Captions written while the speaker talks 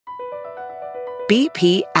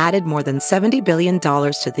BP added more than $70 billion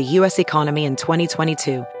to the U.S. economy in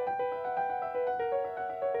 2022.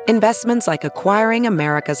 Investments like acquiring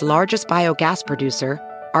America's largest biogas producer,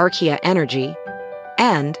 Archaea Energy,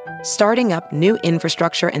 and starting up new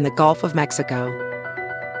infrastructure in the Gulf of Mexico.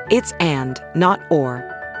 It's and, not or.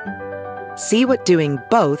 See what doing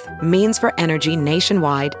both means for energy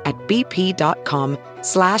nationwide at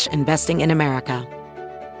bp.com/investing in America.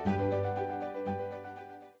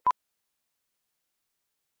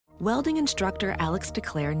 Welding instructor Alex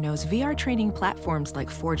DeClaire knows VR training platforms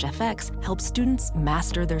like Forge FX help students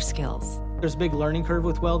master their skills. There's a big learning curve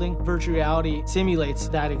with welding. Virtual reality simulates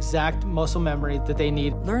that exact muscle memory that they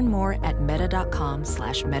need. Learn more at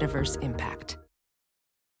meta.com/metaverseimpact.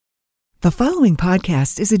 The following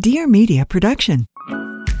podcast is a Dear Media production.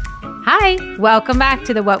 Hi, welcome back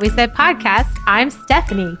to the What We Said podcast. I'm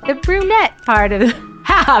Stephanie, the brunette part of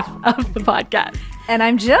half of the podcast. And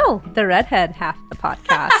I'm Jill, the redhead half the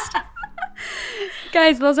podcast.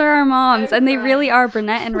 Guys, those are our moms, and they really are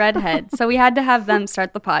brunette and redhead, so we had to have them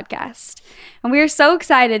start the podcast. And we are so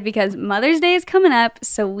excited because Mother's Day is coming up,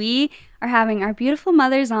 so we are having our beautiful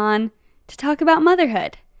mothers on to talk about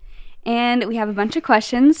motherhood. And we have a bunch of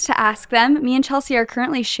questions to ask them. Me and Chelsea are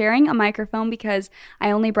currently sharing a microphone because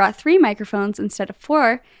I only brought 3 microphones instead of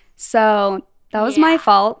 4, so that was my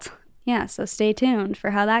fault. Yeah, so stay tuned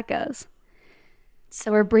for how that goes. So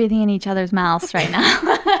we're breathing in each other's mouths right now.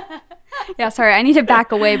 Yeah, sorry, I need to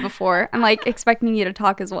back away before. I'm like expecting you to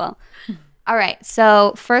talk as well. All right,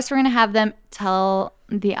 so first we're going to have them tell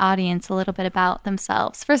the audience a little bit about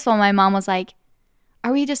themselves. First of all, my mom was like,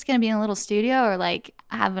 are we just going to be in a little studio or like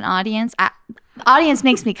have an audience? The audience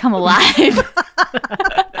makes me come alive.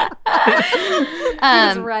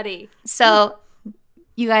 She's ready. So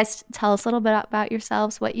you guys tell us a little bit about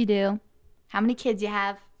yourselves, what you do, how many kids you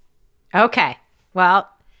have. Okay, well,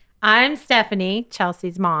 I'm Stephanie,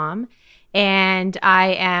 Chelsea's mom, and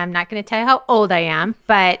I am not going to tell you how old I am,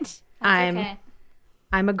 but I'm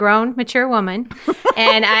a grown, mature woman,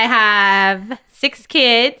 and I have 6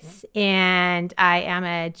 kids, and I am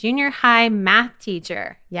a junior high math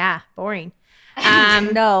teacher. Yeah, boring.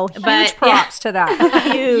 No, huge props to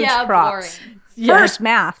that. Huge props. Boring. First,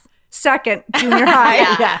 math. Second, junior high.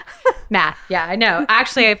 Yeah. Math. Yeah, I know.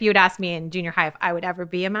 Actually, if you would ask me in junior high if I would ever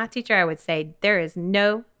be a math teacher, I would say there is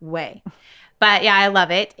no way. But yeah, I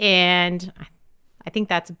love it. And I think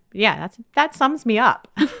that sums me up.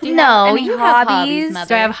 No, you have hobbies?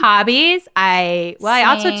 So I have hobbies. I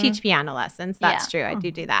also teach piano lessons. That's true. I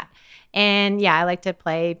do that. And yeah, I like to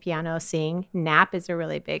play piano, sing. Nap is a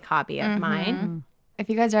really big hobby of mine. If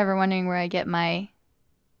you guys are ever wondering where I get my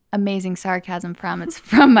amazing sarcasm from, it's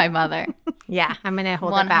from my mother. Yeah, I'm going to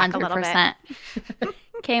hold it back a little bit.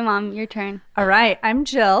 Okay, Mom, your turn. All right, I'm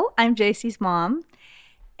Jill. I'm JC's mom.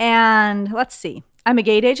 And let's see. I'm a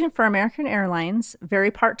gate agent for American Airlines,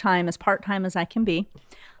 very part-time as I can be.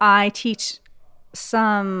 I teach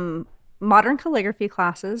some modern calligraphy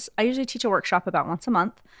classes. I usually teach a workshop about once a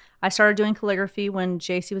month. I started doing calligraphy when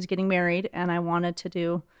JC was getting married, and I wanted to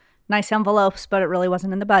do nice envelopes, but it really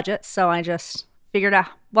wasn't in the budget. So I just figured out,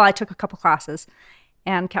 I took a couple classes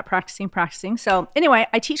and kept practicing. So anyway,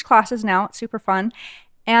 I teach classes now. It's super fun.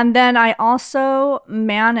 And then I also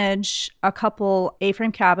manage a couple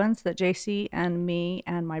A-frame cabins that JC and me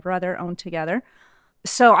and my brother own together.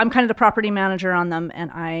 So I'm kind of the property manager on them,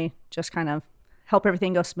 and I just kind of help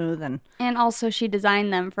everything go smooth. And also she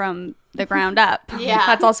designed them from the ground up. Yeah.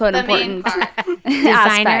 That's also an important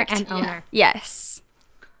Designer aspect. and owner. Yes.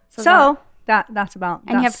 So that's about.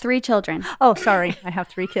 And you have 3 children. Oh, sorry. I have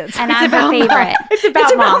 3 kids. And I'm her favorite. It's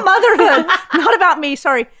about motherhood, not about me.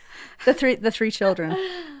 Sorry. The three children.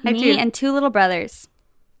 Me and 2 little brothers.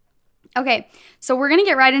 Okay, so we're going to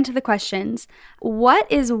get right into the questions.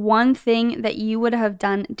 What is one thing that you would have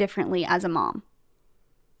done differently as a mom?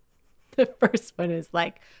 The first one is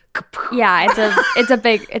like, yeah, it's a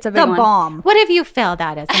big The one. bomb. what have you failed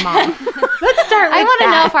at as a mom? Let's start with I want to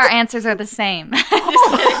know that. if our answers are the same. This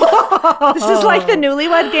is like the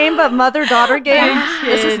newlywed game, but mother-daughter game.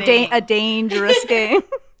 This is a dangerous game.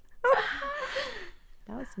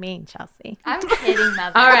 That was mean, Chelsea. I'm kidding,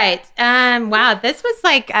 Mother. All right. Wow. This was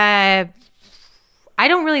like, I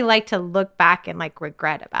don't really like to look back and like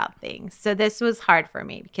regret about things. So this was hard for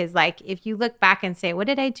me because like, if you look back and say, what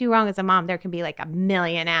did I do wrong as a mom? There can be like a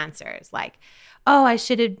million answers. Like, oh, I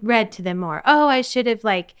should have read to them more. Oh, I should have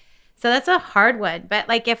like, so that's a hard one. But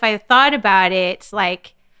like, if I thought about it,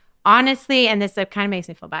 like, honestly, and this kind of makes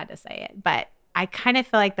me feel bad to say it, but I kind of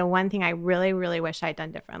feel like the one thing I really, really wish I'd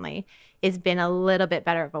done differently is been a little bit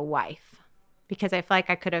better of a wife, because I feel like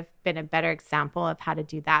I could have been a better example of how to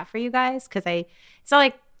do that for you guys. Because it's not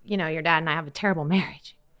like your dad and I have a terrible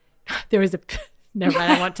marriage. There was never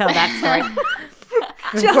mind, I won't tell that story.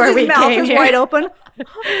 Chelsea's mouth is wide open.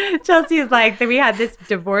 Chelsea is like, we had this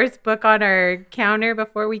divorce book on our counter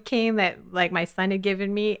before we came that like my son had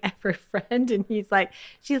given me for a friend. And she's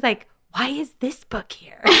like, why is this book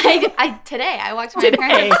here? Today I walked my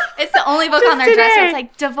parents. It's the only book on their dresser. It's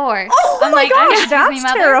like divorce. Oh my gosh,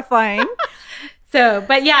 that's terrifying. So,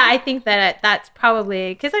 but yeah, I think that's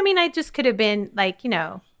probably because I just could have been like,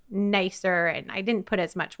 nicer, and I didn't put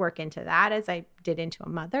as much work into that as I did into a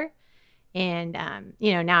mother. And,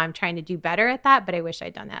 now I'm trying to do better at that, but I wish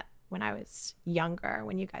I'd done that when I was younger,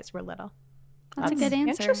 when you guys were little. That's a good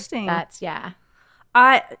answer. Interesting.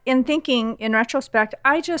 In retrospect,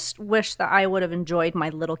 I just wish that I would have enjoyed my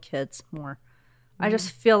little kids more. I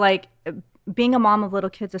just feel like being a mom of little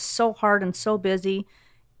kids is so hard and so busy.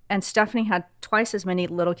 And Stephanie had twice as many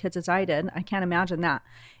little kids as I did. I can't imagine that.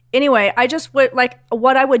 Anyway, I just would like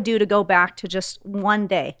what I would do to go back to just one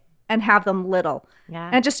day and have them little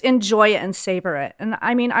and just enjoy it and savor it. And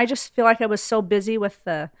I just feel like I was so busy with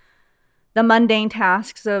the mundane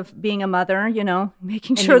tasks of being a mother,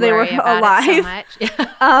 making sure they were alive.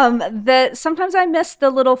 That sometimes I missed the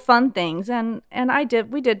little fun things. And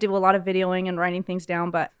we did do a lot of videoing and writing things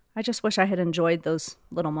down, but I just wish I had enjoyed those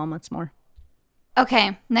little moments more.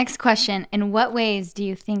 Okay, next question. In what ways do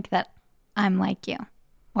you think that I'm like you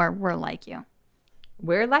or we're like you?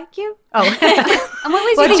 We're like you? Oh. And what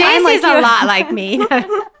ways do you think I'm like you? A lot like me.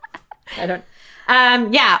 I don't.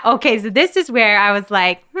 Yeah. Okay. So this is where I was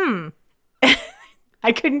like,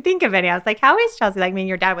 I couldn't think of any. I was like, how is Chelsea like me? And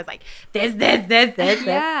your dad was like, this.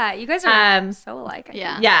 Yeah. You guys are so alike.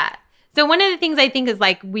 Yeah. So one of the things I think is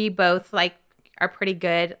like we both like are pretty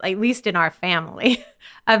good, like, at least in our family,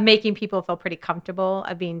 of making people feel pretty comfortable,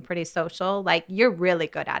 of being pretty social. Like, you're really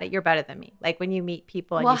good at it. You're better than me. Like, when you meet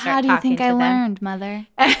people and you start talking to them. Well, how do you think I learned, Mother?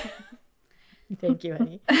 Thank you,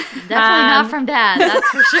 honey. Definitely not from Dad, that's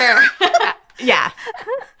for sure. Yeah.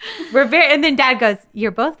 And then Dad goes, you're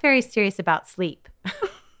both very serious about sleep.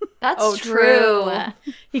 That's true.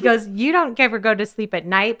 He goes, you don't ever go to sleep at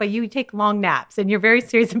night, but you take long naps, and you're very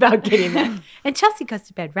serious about getting them. And Chelsea goes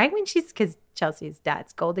to bed right when because Chelsea's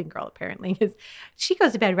dad's golden girl, apparently, she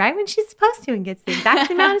goes to bed right when she's supposed to and gets the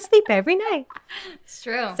exact amount of sleep every night. It's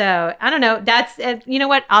true. So, I don't know. That's, you know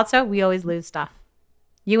what? Also, we always lose stuff.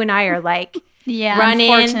 You and I are like, run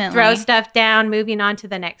in, throw stuff down, moving on to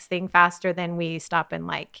the next thing faster than we stop and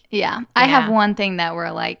like. Yeah. I have one thing that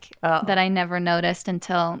we're like, that I never noticed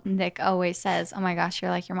until Nick always says, oh my gosh,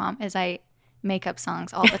 you're like your mom, is I make up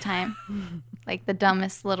songs all the time. Like the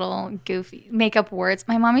dumbest little goofy make-up words.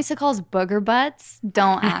 My mom used to call us booger butts.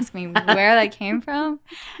 Don't ask me where that came from.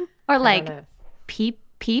 Or like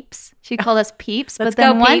peeps. She called us peeps. But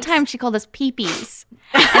then one time she called us peepees.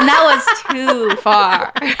 And that was too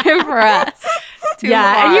far for us. Too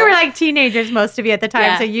far. And you were like teenagers, most of you at the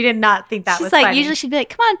time, so you did not think that was like, funny. Usually she'd be like,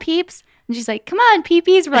 come on, peeps. And she's like, come on,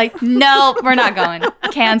 peepees. We're like, no, we're not going.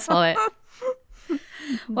 Cancel it.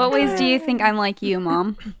 What ways do you think I'm like you,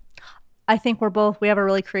 Mom? I think we have a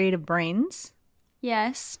really creative brains.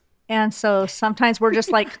 Yes. And so sometimes we're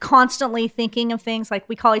just like constantly thinking of things. Like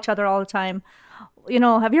we call each other all the time.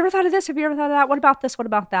 Have you ever thought of this? Have you ever thought of that? What about this? What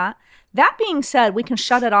about that? That being said, we can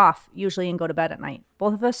shut it off usually and go to bed at night.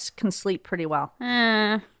 Both of us can sleep pretty well.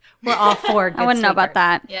 We're all four good I wouldn't know about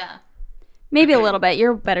that. Yeah. Maybe a little bit.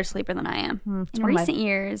 You're a better sleeper than I am. In recent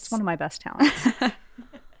years. It's one of my best talents.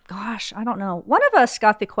 Gosh, I don't know. One of us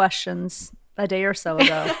got the questions a day or so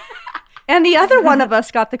ago. And the other one of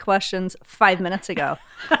us got the questions 5 minutes ago.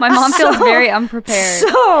 My mom feels very unprepared.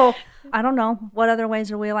 So, I don't know. What other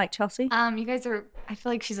ways are we like, Chelsea? You guys are, I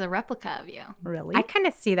feel like she's a replica of you. Really? I kind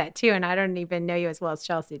of see that too, and I don't even know you as well as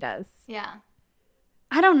Chelsea does. Yeah.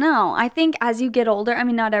 I don't know. I think as you get older,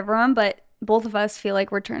 not everyone, but both of us feel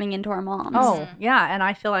like we're turning into our moms. Oh, yeah. And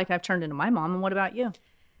I feel like I've turned into my mom. And what about you?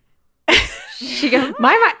 She goes,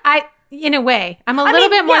 in a way, I'm a little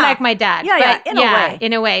bit more like my dad.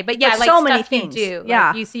 In a way. But yeah, like so many things you do. Yeah.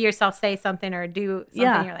 Like you see yourself say something or do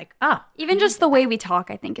something, you're like, oh. Even just the way we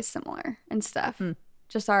talk, I think, is similar and stuff.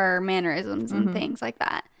 Just our mannerisms and things like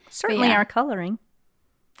that. Certainly our coloring.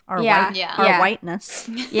 Our whiteness.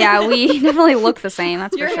 Yeah, we definitely look the same.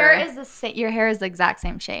 That's your for hair sure. Your hair is the exact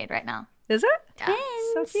same shade right now. Is it? Yeah.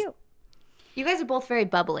 So cute. You guys are both very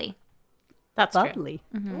bubbly. That's bubbly.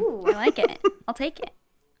 Mm-hmm. Ooh, I like it. I'll take it.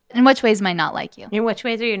 In which ways am I not like you? In which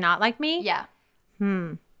ways are you not like me? Yeah.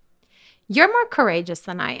 You're more courageous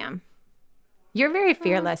than I am. You're very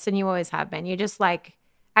fearless, and you always have been. You just like,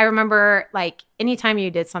 I remember like anytime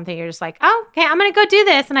you did something, you're just like, oh, okay, I'm going to go do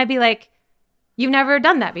this. And I'd be like, you've never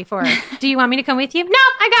done that before. Do you want me to come with you? No,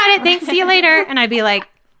 I got it. Thanks. See you later. And I'd be like,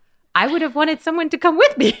 I would have wanted someone to come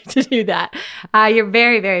with me to do that. You're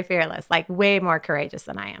very, very fearless, like way more courageous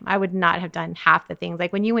than I am. I would not have done half the things.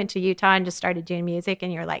 Like when you went to Utah and just started doing music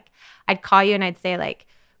and you're like, I'd call you and I'd say like,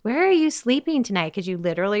 where are you sleeping tonight? Because you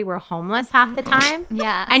literally were homeless half the time.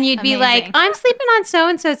 Yeah. And you'd be like, I'm sleeping on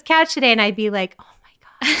so-and-so's couch today. And I'd be like, oh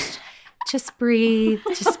my gosh, just breathe.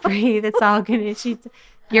 It's all good.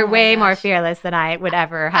 You're way more fearless than I would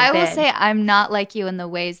ever have been. I will say I'm not like you in the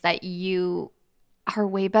ways that you are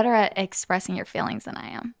way better at expressing your feelings than I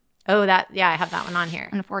am. Oh, I have that one on here.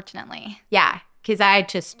 Unfortunately. Yeah, because I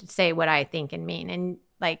just say what I think and mean. And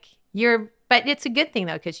like but it's a good thing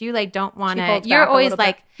though, because you like don't want to, you're always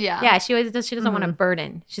like, yeah, she doesn't want to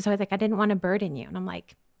burden. She's always like, I didn't want to burden you. And I'm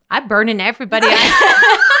like, I burden everybody.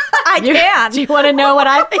 I can. Do you want to know what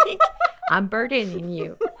I think? I'm burdening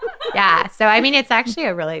you. Yeah. So, I mean, it's actually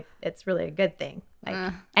it's really a good thing. Like,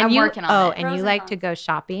 and I'm working on it. Oh, and you like to go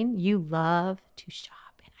shopping. You love to shop.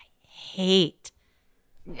 And I hate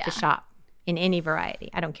to shop in any variety.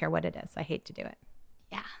 I don't care what it is. I hate to do it.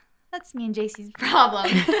 Yeah. That's me and JC's problem.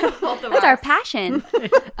 Both of That's our passion.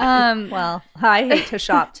 Well, I hate to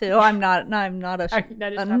shop too. I'm not a shopper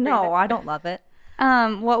no, either? I don't love it.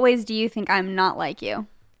 What ways do you think I'm not like you?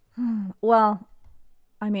 Well,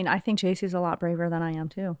 I mean, I think JC's a lot braver than I am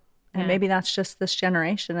too. And maybe that's just this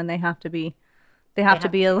generation and they have to be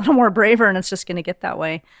a little more braver and it's just going to get that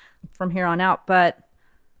way from here on out. But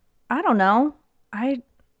I don't know.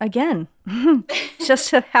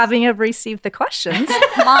 Just having received the questions.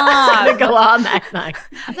 Mom, go on that night.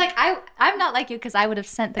 It's like I'm not like you because I would have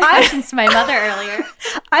sent the questions to my mother earlier.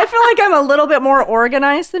 I feel like I'm a little bit more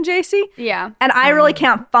organized than JC. Yeah. And I really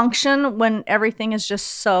can't function when everything is just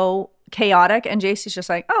so chaotic. And JC's just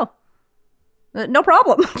like, oh, no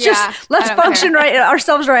problem. Yeah, just let's function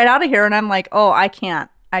ourselves right out of here. And I'm like, oh, I can't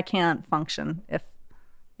function if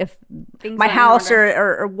Things my aren't in house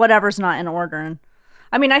order. or whatever's not in order. And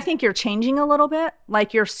I mean, I think you're changing a little bit.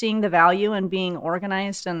 Like you're seeing the value in being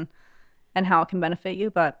organized and how it can benefit you.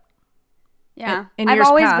 But yeah, in I've years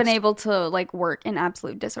always past- been able to like work in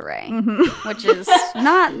absolute disarray, which is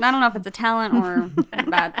not. I don't know if it's a talent or a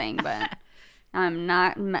bad thing, but I'm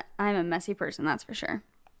not. I'm a messy person, that's for sure.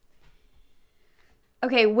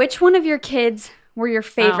 Okay, which one of your kids were your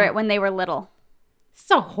favorite when they were little? It's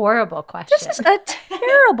a horrible question. This is a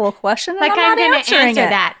terrible question. And like I'm going not to answering answer it.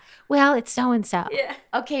 that. Well, it's so and so. Yeah.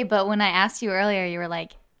 Okay, but when I asked you earlier, you were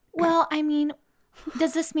like, well, I mean,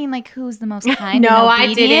 does this mean like who's the most kind No, and I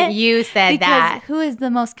obedient? didn't. You said Because that. who is the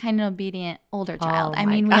most kind and obedient older child? I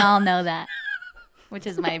my mean, God. we all know that, which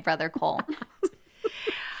is my brother Cole.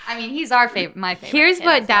 I mean, he's our favorite, my favorite. Here's kid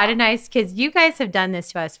what as Dad well. and I, because you guys have done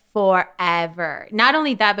this to us forever. Not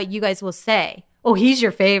only that, but you guys will say, oh, he's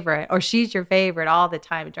your favorite or she's your favorite all the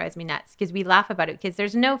time. It drives me nuts because we laugh about it because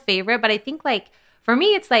there's no favorite. But I think like for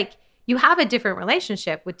me, it's like you have a different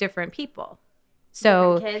relationship with different people.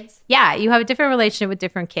 So Different kids. yeah, you have a different relationship with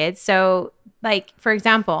different kids. So like, for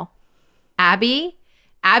example, Abby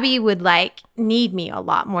would like need me a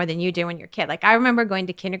lot more than you do when you're a kid. Like I remember going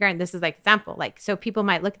to kindergarten. This is like example. Like, so people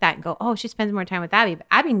might look at that and go, oh, she spends more time with Abby. But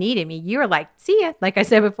Abby needed me. You were like, see ya. Like I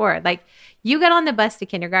said before, like you got on the bus to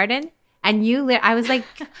kindergarten and I was like,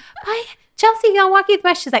 bye, Chelsea, I'll walk you the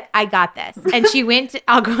bus. She's like, I got this. And she went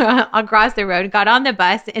across the road, got on the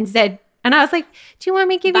bus and said, and I was like, do you want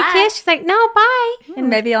me to give you a kiss? She's like, no, bye. And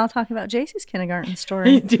maybe I'll talk about JC's kindergarten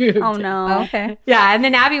story. Oh no. Okay. Yeah, and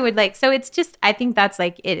then Abby would like, so it's just, I think that's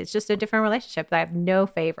like it. It's just a different relationship. I have no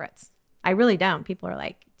favorites. I really don't. People are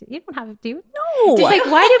like, you don't have, do you? No. She's like,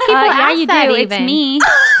 why do people Yeah, ask you that do. even? It's me.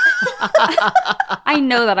 I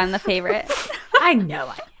know that I'm the favorite. I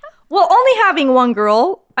know. Well, only having one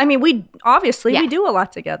girl. I mean, we Yeah. do a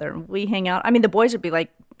lot together. We hang out. I mean, the boys would be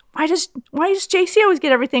like, why does JC always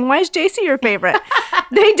get everything? Why is JC your favorite?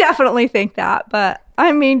 They definitely think that. But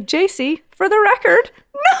I mean, JC, for the record,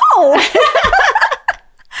 no.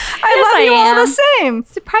 I love you all the same.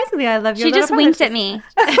 Surprisingly, I love your She little just brother. winked at me.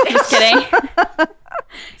 Just kidding.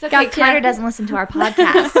 It's okay. Carter doesn't listen to our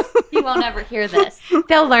podcast. He won't ever hear this.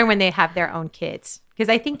 They'll learn when they have their own kids. Because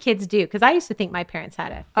I think kids do. Because I used to think my parents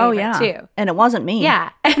had a favorite too. And it wasn't me. Yeah.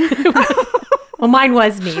 Well, mine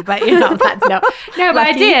was me, but you know, that's no, but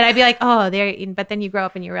I did. I'd be like, oh, there. But then you grow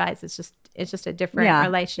up and you realize it's just a different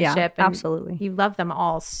relationship. Yeah, and absolutely. You love them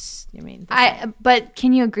all. I mean, the same. But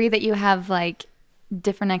can you agree that you have like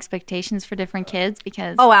different expectations for different kids?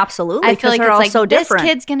 Because Oh, absolutely. I feel like they're it's all like so this different.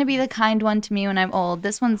 kid's gonna be the kind one to me when I'm old.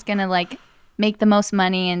 This one's gonna like make the most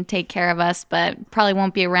money and take care of us, but probably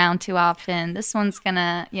won't be around too often. This one's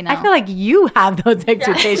gonna, you know. I feel like you have those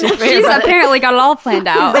expectations. for your She's brother. apparently got it all planned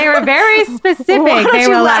out. They were very specific. Why don't They you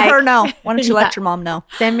were let like, her know? Why don't you let your mom know?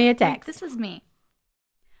 send me a text. This is me.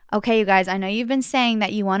 Okay, you guys, I know you've been saying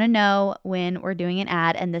that you want to know when we're doing an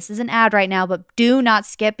ad, and this is an ad right now, but do not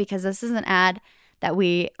skip because this is an ad that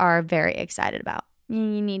we are very excited about.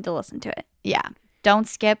 You need to listen to it. Yeah. Don't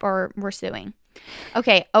skip or we're suing.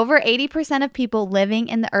 Okay, over 80% of people living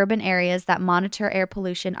in the urban areas that monitor air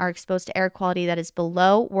pollution are exposed to air quality that is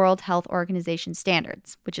below World Health Organization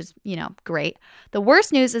standards, which is, great. The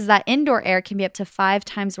worst news is that indoor air can be up to 5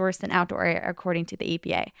 times worse than outdoor air, according to the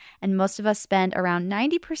EPA. And most of us spend around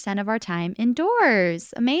 90% of our time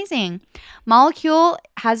indoors. Amazing. Molecule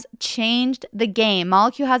has changed the game.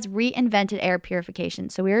 Molecule has reinvented air purification.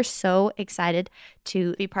 So we are so excited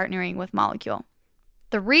to be partnering with Molecule.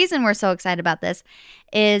 The reason we're so excited about this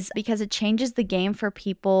is because it changes the game for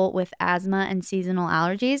people with asthma and seasonal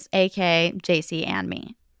allergies, aka JC and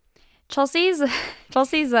me. Chelsea's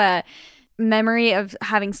memory of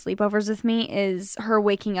having sleepovers with me is her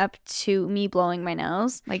waking up to me blowing my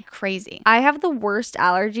nose. Like crazy. I have the worst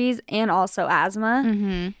allergies and also asthma.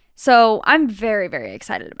 Mm-hmm. So I'm very, very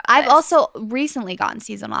excited about I've this. also recently gotten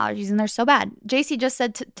seasonal allergies, and they're so bad. JC just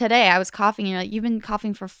said today I was coughing, and you're like, you've been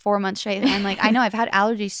coughing for 4 months straight. And I'm like, I know, I've had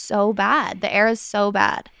allergies so bad. The air is so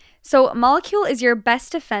bad. So Molecule is your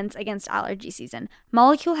best defense against allergy season.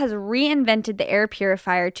 Molecule has reinvented the air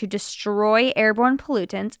purifier to destroy airborne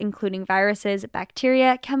pollutants, including viruses,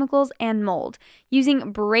 bacteria, chemicals, and mold.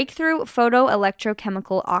 Using breakthrough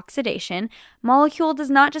photoelectrochemical oxidation, Molecule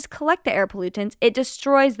does not just collect the air pollutants, it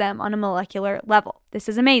destroys them on a molecular level. This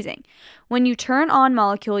is amazing. When you turn on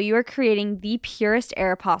Molecule, you are creating the purest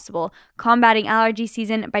air possible, combating allergy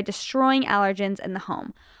season by destroying allergens in the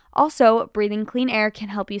home. Also, breathing clean air can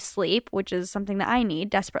help you sleep, which is something that I need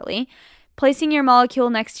desperately. Placing your Molecule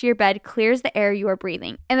next to your bed clears the air you are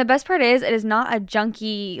breathing. And the best part is, it is not a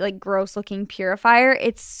junky, gross-looking purifier.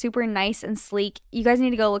 It's super nice and sleek. You guys need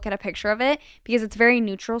to go look at a picture of it because it's very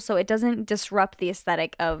neutral, so it doesn't disrupt the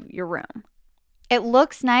aesthetic of your room. It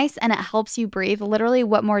looks nice and it helps you breathe. Literally,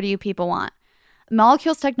 what more do you people want?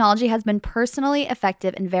 Molecule's technology has been personally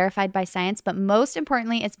effective and verified by science, but most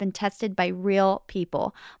importantly, it's been tested by real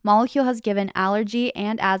people. Molecule has given allergy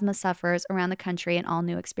and asthma sufferers around the country an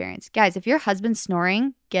all-new experience. Guys, if your husband's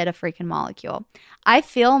snoring, get a freaking Molecule. I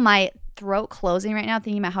feel my throat closing right now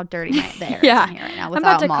thinking about how dirty the air is in here right now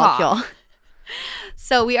without Molecule.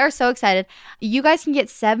 So we are so excited. You guys can get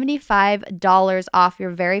 $75 off your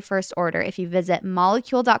very first order if you visit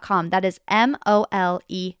molecule.com. That is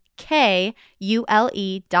MOLEKULE.com,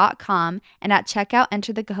 and at checkout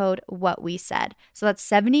enter the code WHATWeSaid. So that's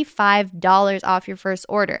 $75 off your first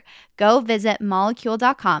order. Go visit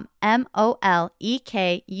molecule.com,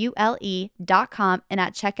 MOLEKULE.com, and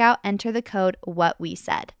at checkout enter the code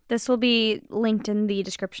WHATWeSaid. This will be linked in the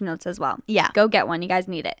description notes as well. Yeah. Go get one. You guys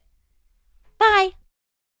need it. Bye.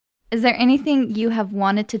 Is there anything you have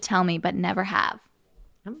wanted to tell me but never have?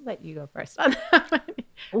 I'm going to let you go first on that one.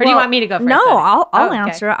 Or do you want me to go first? No, I'll okay.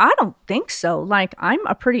 answer it. I don't think so. I'm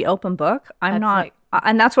a pretty open book. I'm That's not,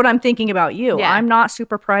 and that's what I'm thinking about you. Yeah. I'm not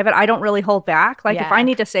super private. I don't really hold back. If Yeah. I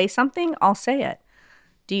need to say something, I'll say it.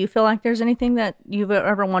 Do you feel like there's anything that you've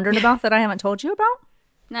ever wondered about that I haven't told you about?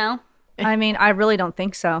 No. I mean, I really don't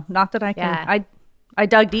think so. Not that I can. Yeah. I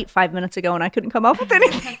dug deep 5 minutes ago and I couldn't come up with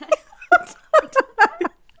anything.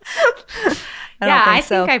 I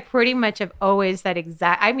think I pretty much have always said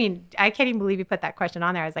I mean, I can't even believe you put that question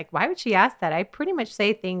on there. I was like, why would she ask that? I pretty much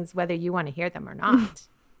say things whether you want to hear them or not.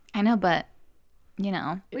 I know, but,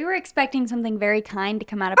 We were expecting something very kind to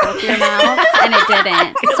come out of both your mouths, and it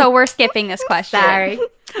didn't. So we're skipping this question. Sorry.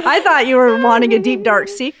 I thought you were wanting a deep, dark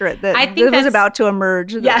secret that I think it was that's- about to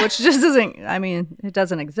emerge, Yeah. which just doesn't, it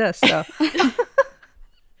doesn't exist. So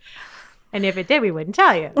And if it did, we wouldn't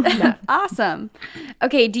tell you. No. Awesome.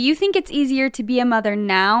 Okay, do you think it's easier to be a mother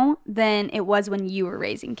now than it was when you were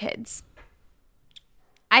raising kids?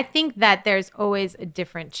 I think that there's always a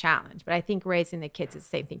different challenge, but I think raising the kids is the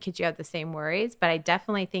same thing. Kids, you have the same worries, but I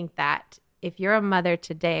definitely think that if you're a mother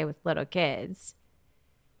today with little kids,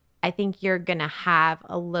 I think you're going to have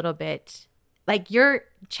a little bit, your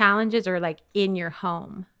challenges are in your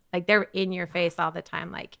home. They're in your face all the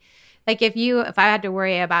time. If I had to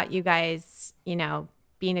worry about you guys,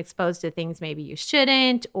 being exposed to things maybe you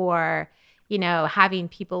shouldn't, or, having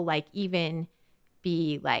people even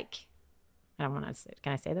be I don't want to say,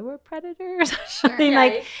 can I say the word predators? Sure.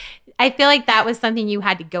 I feel like that was something you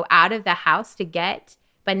had to go out of the house to get,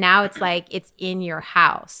 but now it's it's in your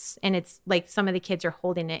house, and it's some of the kids are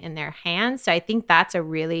holding it in their hands. So I think that's a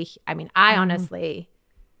really, honestly,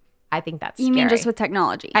 I think that's You scary. mean just with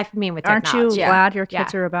technology? I mean with aren't technology. you glad your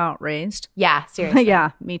kids Yeah. are about raised? Yeah, seriously.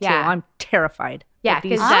 Yeah, me too. Yeah. I'm terrified Yeah, that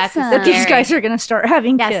because these, that's Awesome. that these scary. guys are going to start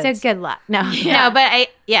having Yeah, kids. so good luck. No, no, but I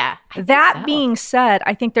think That so. being said,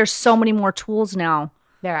 I think there's so many more tools now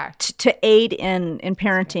there are. to aid in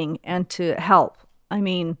parenting and to help. I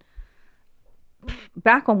mean,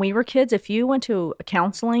 back when we were kids, if you went to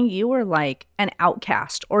counseling, you were like an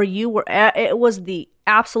outcast, or you were. It was the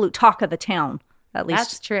absolute talk of the town. At least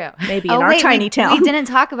That's true. maybe in our tiny town. We didn't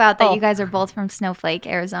talk about that Oh. you guys are both from Snowflake,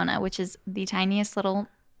 Arizona, which is the tiniest little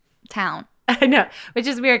town. I know, which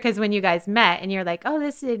is weird because when you guys met and you're like, oh,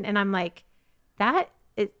 this is, and I'm like, that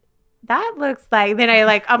looks like, then I'm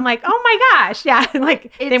like, oh my gosh. Yeah.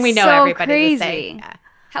 Like, then we It's know so everybody crazy. the same. Yeah.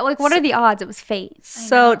 How, like, what are the odds? It was fate.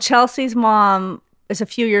 So Chelsea's mom is a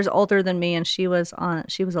few years older than me, and she was a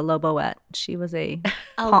Loboette. She was a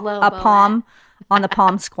Loboette. Pom on the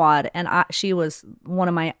Pom squad, and she was one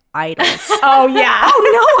of my idols. Oh, yeah.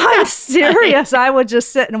 Oh no, I'm serious. I would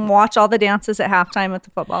just sit and watch all the dances at halftime at the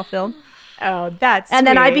football field, Oh, that's and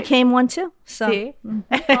then I sweet. became one too. So See?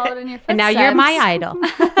 Followed in your footsteps. And now you're my idol.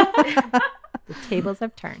 The tables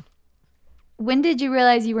have turned. When did you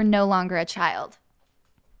realize you were no longer a child?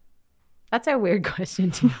 That's a weird question,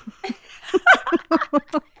 too.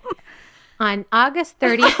 On August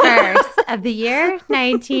 31st of the year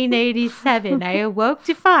 1987, I awoke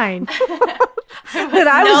to find that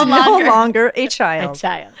I was no longer a a child.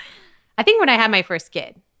 child. I think when I had my first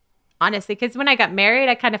kid, honestly, because when I got married,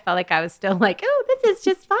 I kind of felt like I was still like, oh, this is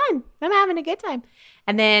just fun. I'm having a good time.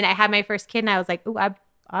 And then I had my first kid, and I was like, oh,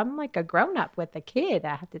 I'm like a grown up with a kid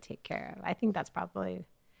I have to take care of. I think that's probably,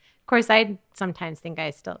 of course, I sometimes think I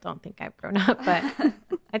still don't think I've grown up, but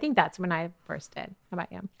I think that's when I first did. How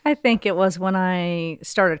about you? I think it was when I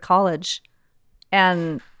started college,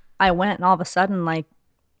 and I went, and all of a sudden, like,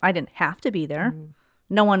 I didn't have to be there.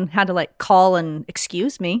 No one had to like call and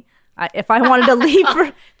excuse me. If I wanted to leave,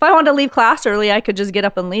 if I wanted to leave class early, I could just get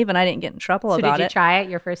up and leave, and I didn't get in trouble So about did you it. try it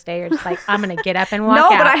your first day? You're just like, I'm going to get up and walk No,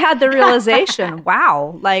 out. but I had the realization,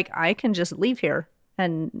 wow, like I can just leave here,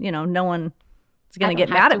 and no one is going to get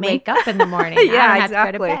mad at me. Wake up in the morning. Yeah, I don't exactly.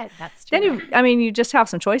 have to go to bed. That's true. Then you just have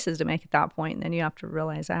some choices to make at that point, and then you have to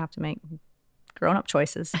realize I have to make grown-up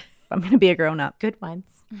choices if I'm going to be a grown-up. Good ones.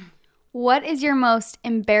 What is your most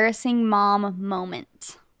embarrassing mom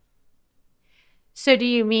moment? So do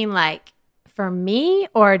you mean like for me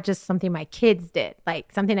or just something my kids did?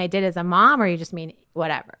 Like something I did as a mom, or you just mean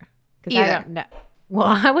whatever? Because I Either. don't know. Well,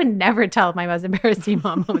 I would never tell my most embarrassing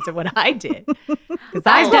mom moments of what I did. Because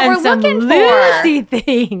I've what done we're some looking for. Lucy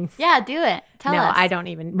things. Yeah, do it. Tell No, us. I don't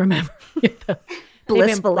even remember. They've been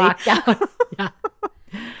Blissfully. blocked out. Yeah.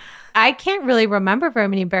 I can't really remember very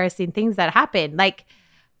many embarrassing things that happened. Like,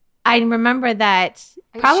 I remember that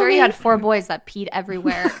Are you probably sure you had 4 boys that peed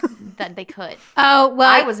everywhere that they could? Oh, well,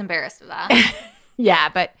 I was embarrassed of that. yeah,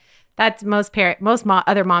 but that's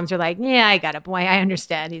other moms are like, yeah, I got a boy. I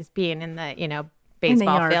understand he's being in the,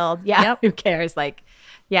 baseball yard. field. Yeah. Yep. Who cares? Like,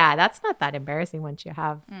 yeah, that's not that embarrassing once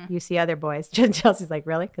you see other boys. Chelsea's like,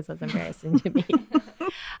 really? Because that's embarrassing to me.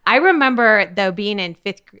 I remember though being in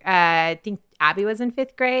I think Abby was in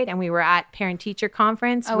 5th grade, and we were at parent teacher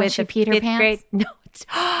conference Oh, when with she the peed her 5th pants? grade. No.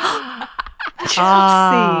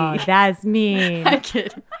 Oh, that's mean. I'm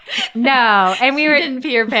kidding. No, and we were Didn't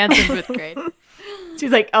pee your pants in 5th grade.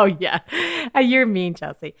 She's like, oh, yeah. You're mean,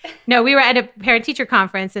 Chelsea. No, we were at a parent-teacher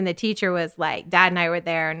conference, and the teacher was like, Dad and I were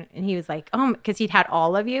there, and he was like, oh, because he'd had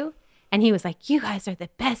all of you. And he was like, you guys are the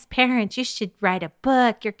best parents. You should write a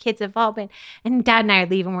book. Your kids have all been. And Dad and I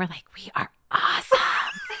leave, and we're like, we are awesome.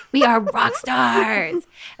 We are rock stars.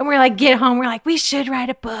 And we're like, get home. We're like, we should write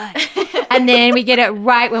a book. And then we get it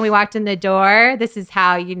right when we walked in the door. This is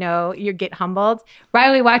how you get humbled. Right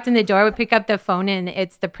when we walked in the door, we pick up the phone, and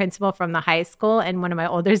it's the principal from the high school and one of my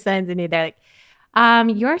older sons. And they're like,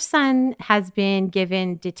 your son has been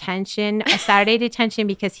given detention, a Saturday detention,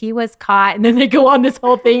 because he was caught. And then they go on this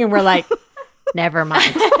whole thing, and we're like, never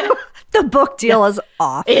mind. The book deal is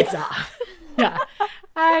off. It's off. Yeah.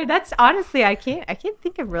 That's honestly, I can't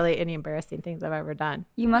think of really any embarrassing things I've ever done.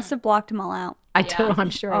 You must have blocked them all out. I do. I'm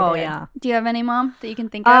sure. Oh I did. yeah. Do you have any, Mom, that you can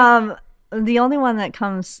think of? The only one that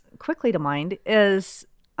comes quickly to mind is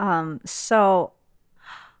so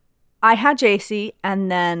I had JC,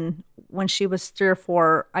 and then when she was 3 or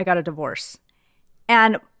 4, I got a divorce.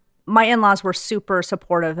 And my in-laws were super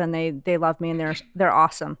supportive, and they love me, and they're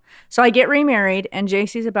awesome. So I get remarried, and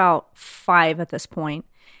JC's about 5 at this point.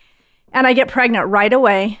 And I get pregnant right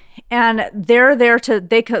away, and they're there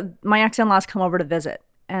my ex-in-laws come over to visit,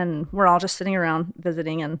 and we're all just sitting around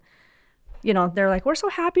visiting, and you know, they're like, we're so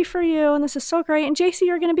happy for you, and this is so great. And JC,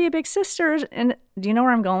 you're going to be a big sister. And do you know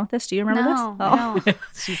where I'm going with this? Do you remember this? No.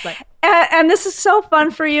 She's like, and this is so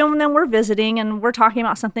fun for you. And then we're visiting and we're talking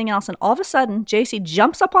about something else. And all of a sudden, JC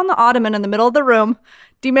jumps up on the ottoman in the middle of the room,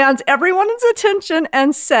 demands everyone's attention,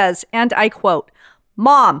 and says, and I quote,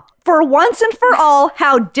 "Mom, for once and for all,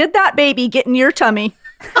 how did that baby get in your tummy?"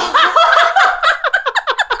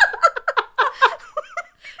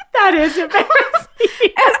 That is embarrassing.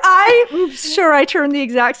 And I'm sure I turned the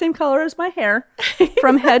exact same color as my hair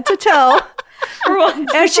from head to toe.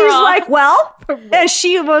 And she's like, well, and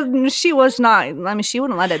she was not, I mean, she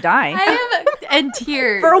wouldn't let it die. And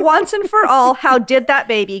tears. For once and for all, how did that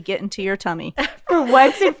baby get into your tummy? For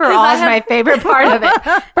once and for all is my favorite part of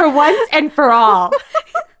it. For once and for all.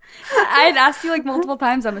 I had asked you like multiple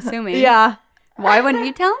times, I'm assuming. Yeah. Why wouldn't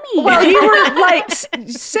you tell me? Well, you were like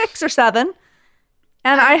 6 or 7.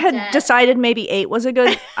 And I had decided maybe 8 was a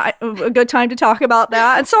good time to talk about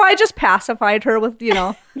that. And so I just pacified her with, you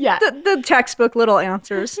know, the textbook little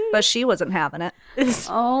answers. But she wasn't having it.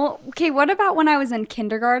 Oh, okay. What about when I was in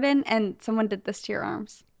kindergarten and someone did this to your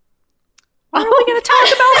arms? Why are we going to talk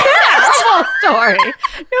about that? Story.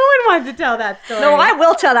 No one wants to tell that story. No, I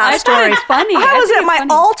will tell that story. It's funny. I was at my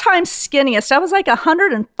all-time skinniest. I was like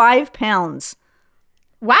 105 pounds.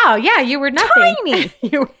 Wow. Yeah, you were nothing.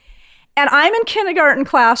 Tiny. And I'm in kindergarten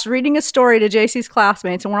class reading a story to JC's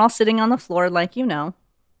classmates, and we're all sitting on the floor, like, you know,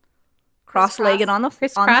 cross-legged on the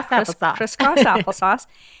crisscross applesauce. Crisscross applesauce.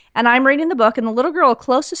 And I'm reading the book, and the little girl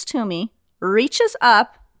closest to me reaches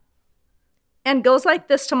up and goes like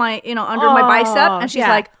this to my, you know, under my bicep, and she's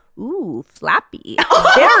like, "Ooh, flappy,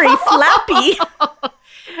 very flappy."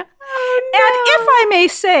 And if I may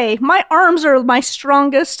say, my arms are my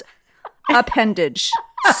strongest appendage.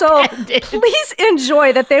 So please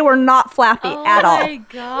enjoy that they were not flappy at all. Oh my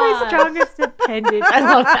God. My strongest appendage. I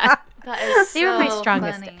love that. That is They were my so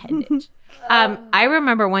strongest funny. appendage. I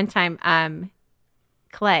remember one time,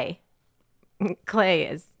 Clay,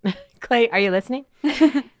 are you listening?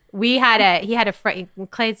 He had a friend.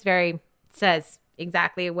 Clay's says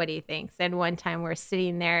exactly what he thinks. And one time we're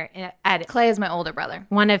sitting there at Clay is my older brother.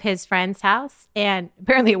 one of his friend's house, and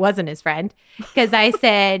apparently it wasn't his friend, because I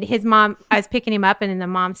said his mom, I was picking him up, and then the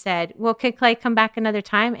mom said, "Well, could Clay come back another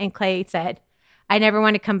time?" And Clay said, "I never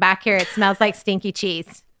want to come back here. It smells like stinky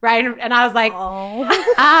cheese." Right? And I was like,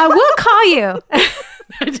 we'll call you.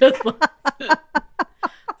 I just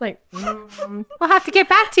like, we'll have to get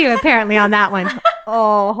back to you apparently on that one.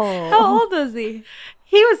 How old was he?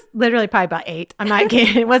 He was literally probably about 8. I'm not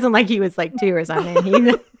kidding. It wasn't like he was like 2 or something.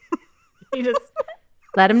 He just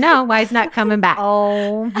let him know why he's not coming back.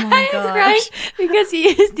 Oh my gosh. Right? Because he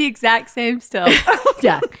is the exact same still.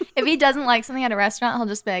 Yeah. If he doesn't like something at a restaurant, he'll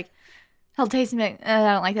just be like, he'll taste and be like,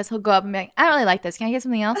 I don't like this. He'll go up and be like, I don't really like this. Can I get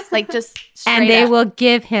something else? Like just straight And they up. will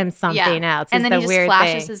give him something else. And then the he just weird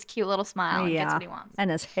flashes thing. his cute little smile and gets what he wants.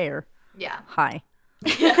 And his hair. Yeah. Hi.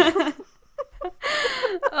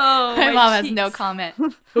 Oh, My mom has no comment.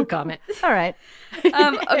 No comment. All right.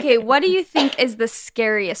 Okay, what do you think is the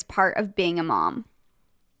scariest part of being a mom?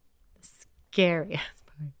 Scariest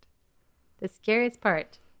part. The scariest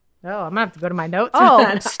part. Oh, I'm gonna have to go to my notes. Oh,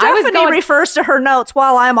 Stephanie refers to her notes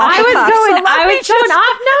while I'm off the cuff. I was going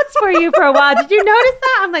off notes for you for a while. Did you notice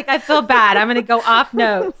that? I'm like, I feel bad. I'm gonna go off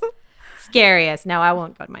notes. Scariest. No, I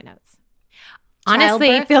won't go to my notes. Honestly,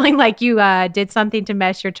 Childbirth? feeling like you did something to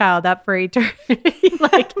mess your child up for eternity.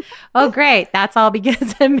 Like, oh, great. That's all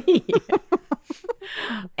because of me.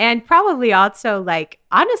 And probably also, like,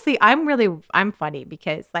 honestly, I'm funny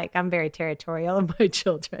because, like, I'm very territorial of my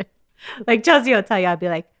children. Like, Chelsea will tell you, I'll be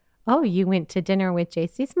like, oh, you went to dinner with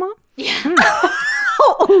JC's mom? Yeah.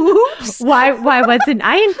 Oops. Why wasn't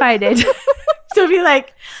I invited? She'll be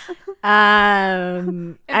like, If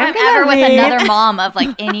I'm ever with another mom of like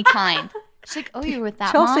any kind. She's like, oh, you were with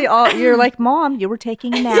that Chelsea, mom? you're like, Mom, you were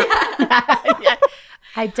taking a nap.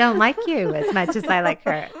 I don't like you as much as I like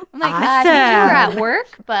her. I'm like, I think you were at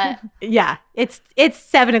work, but Yeah, it's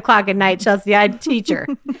 7:00 at night, Chelsea. I'm a teacher.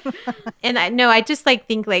 And I just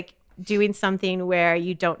think like doing something where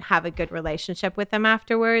you don't have a good relationship with them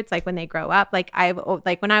afterwards, like when they grow up. Like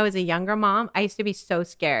when I was a younger mom, I used to be so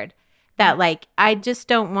scared that like I just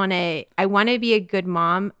don't want to. I want to be a good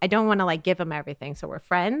mom. I don't want to like give them everything, so we're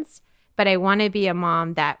friends. But I want to be a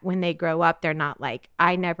mom that when they grow up, they're not like,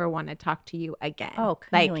 I never want to talk to you again. Oh, can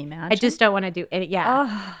like, you imagine? I just don't want to do it. Yeah.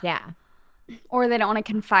 Oh. Yeah. Or they don't want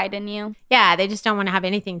to confide in you. Yeah. They just don't want to have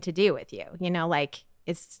anything to do with you. You know, like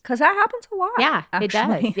it's, Because that happens a lot. yeah, it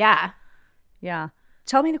actually. does. Yeah. Yeah.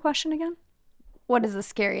 Tell me the question again. What is the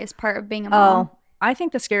scariest part of being a mom? Oh, I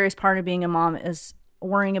think the scariest part of being a mom is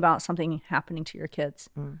worrying about something happening to your kids.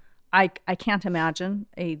 I can't imagine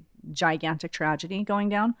a gigantic tragedy going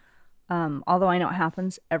down. Although I know it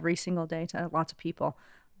happens every single day to lots of people,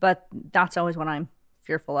 but that's always what I'm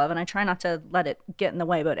fearful of. And I try not to let it get in the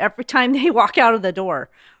way, but every time they walk out of the door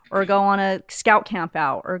or go on a scout camp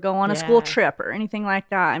out or go on a school trip or anything like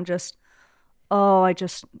that, I'm just, I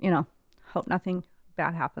just, hope nothing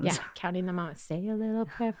bad happens. Yeah, counting them out. Say a little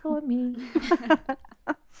prayer for me.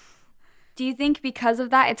 Do you think because of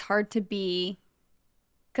that, it's hard to be,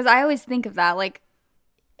 because I always think of that, like,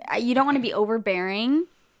 you don't want to be overbearing,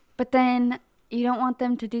 but then you don't want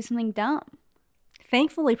them to do something dumb.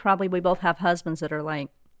 Thankfully, probably we both have husbands that are like,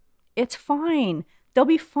 it's fine. They'll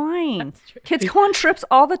be fine. Kids go on trips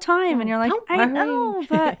all the time. And you're like, I know,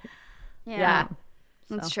 but yeah.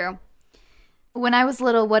 That's true. When I was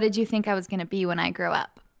little, what did you think I was going to be when I grow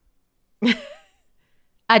up?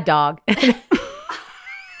 A dog.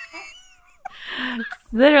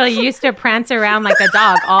 Literally used to prance around like a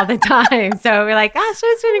dog all the time. So we're like,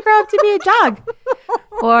 she's going to grow up to be a dog.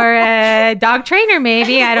 Or a dog trainer,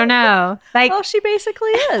 maybe. I don't know. Like, well, she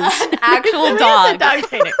basically is. An actual dog. Dog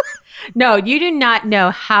trainer. No, you do not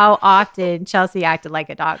know how often Chelsea acted like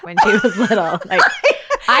a dog when she was little. Like,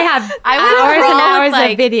 I have hours and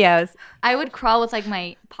hours of videos. I would crawl with like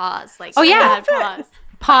my paws. Like, oh yeah, paws.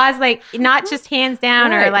 Paws, like not just hands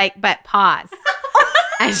down or like, but paws.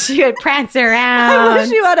 And she would prance around. I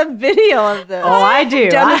wish you had a video of this. Oh, I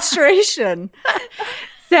do. Demonstration.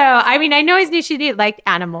 So, I mean, I always knew she liked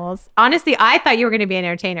animals. Honestly, I thought you were going to be an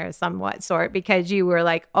entertainer of somewhat sort because you were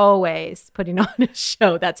like always putting on a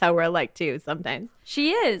show. That's how we're like too sometimes.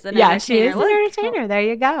 She is an entertainer. Yeah, she is an entertainer. There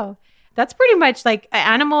you go. That's pretty much like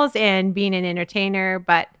animals and being an entertainer.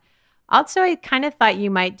 But also, I kind of thought you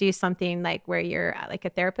might do something like where you're like a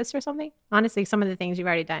therapist or something. Honestly, some of the things you've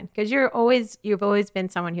already done because you've always been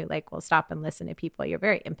someone who like will stop and listen to people. You're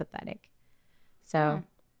very empathetic. So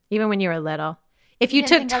even when you were little. If you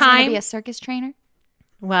took time to be a circus trainer,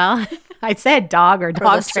 well, I said dog or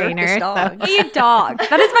dog trainer. Dog. So. A dog.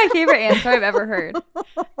 That is my favorite answer I've ever heard.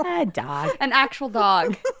 A dog. An actual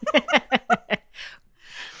dog.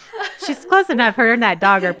 She's close enough. Her and that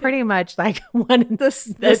dog are pretty much like one of the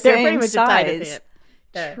same size.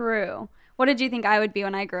 True. What did you think I would be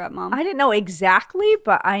when I grew up, Mom? I didn't know exactly,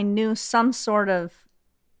 but I knew doing some sort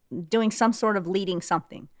of leading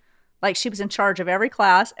something. Like she was in charge of every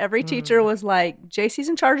class. Every teacher was like, JC's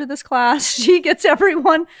in charge of this class. She gets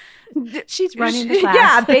everyone. She's running the class.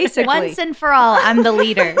 Yeah, basically. Once and for all, I'm the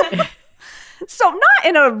leader. So not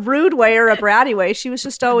in a rude way or a bratty way. She was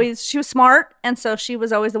just always, she was smart. And so she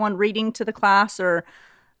was always the one reading to the class or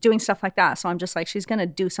doing stuff like that. So I'm just like, she's going to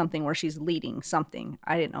do something where she's leading something.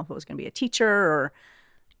 I didn't know if it was going to be a teacher or,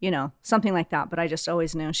 something like that. But I just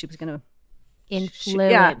always knew she was going to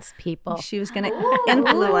influence people. She was going to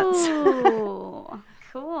influence. Ooh,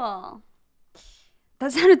 cool.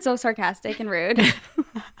 That sounded so sarcastic and rude.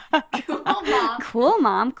 Cool, Mom. Cool,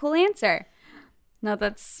 Mom. Cool answer. No,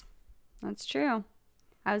 that's true.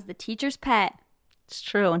 I was the teacher's pet. It's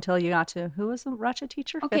true until you got to, who was the Ratchet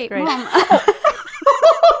teacher? Okay, 5th grade. Mom.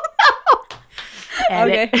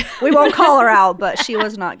 Okay. We won't call her out, but she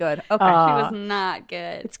was not good. Okay. She was not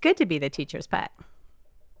good. It's good to be the teacher's pet.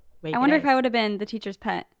 I wonder if I would have been the teacher's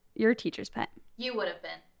pet, your teacher's pet. You would have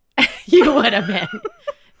been. You would have been.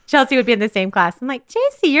 Chelsea would be in the same class. I'm like,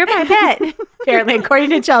 JC, you're my pet. Apparently,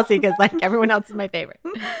 according to Chelsea, because like everyone else is my favorite.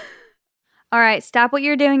 All right, stop what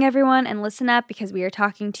you're doing, everyone, and listen up because we are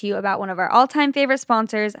talking to you about one of our all-time favorite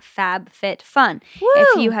sponsors, FabFitFun. Woo!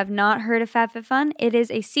 If you have not heard of FabFitFun, it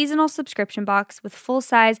is a seasonal subscription box with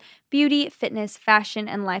full-size beauty, fitness, fashion,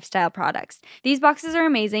 and lifestyle products. These boxes are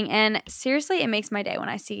amazing, and seriously, it makes my day when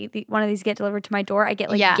I see one of these get delivered to my door. I get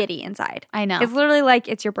giddy inside. I know. It's literally like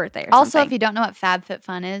it's your birthday or also, something. if you don't know what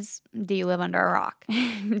FabFitFun is, do you live under a rock?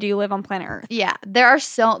 Do you live on planet Earth? Yeah, there are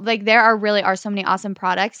so many awesome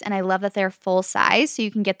products, and I love that they're full size, so you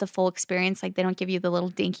can get the full experience. Like they don't give you the little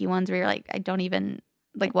dinky ones where you're like, I don't even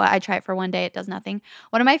like what I try it for one day, it does nothing.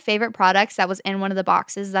 One of my favorite products that was in one of the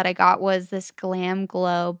boxes that I got was this Glam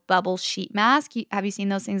Glow bubble sheet mask. Have you seen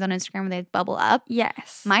those things on Instagram where they bubble up?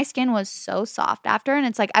 Yes. My skin was so soft after, and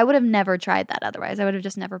it's like I would have never tried that otherwise. I would have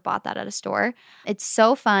just never bought that at a store. It's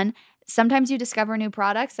so fun. Sometimes you discover new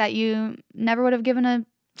products that you never would have given a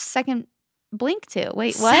second blink to.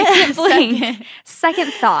 Wait, what? Second blink.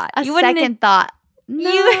 Second thought. Second thought. No.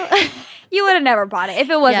 You would have never bought it if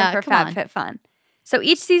it wasn't for FabFitFun. So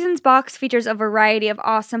each season's box features a variety of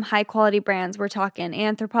awesome high-quality brands. We're talking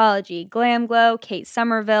Anthropologie, Glam Glow, Kate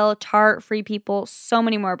Somerville, Tarte, Free People, so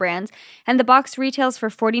many more brands. And the box retails for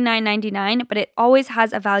 $49.99, but it always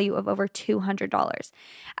has a value of over $200.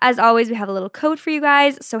 As always, we have a little code for you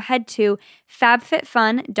guys, so head to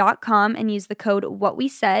fabfitfun.com and use the code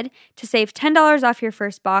WhatWeSaid to save $10 off your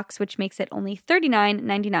first box, which makes it only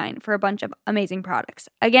 $39.99 for a bunch of amazing products.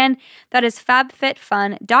 Again, that is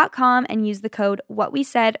fabfitfun.com and use the code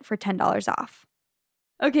WhatWeSaid for $10 off.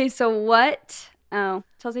 Okay, so what? Oh,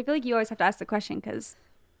 Chelsea, I feel like you always have to ask the question because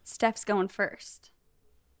Steph's going first.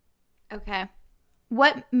 Okay.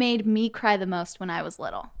 What made me cry the most when I was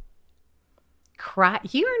little? Cry?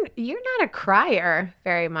 You're not a crier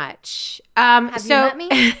very much. Have you met me?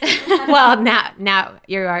 Well, now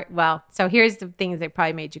you are. Well, so here's the things that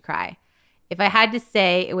probably made you cry. If I had to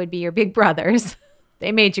say, it would be your big brothers.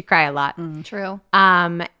 They made you cry a lot. True.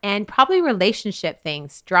 And probably relationship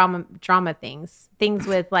things, drama things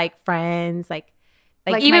with like friends, like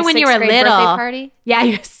even my when you were sixth grade little. birthday party? Yeah,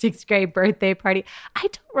 your 6th grade birthday party. I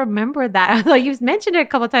don't remember that. Like you've mentioned it a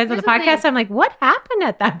couple times on the podcast. I'm like, what happened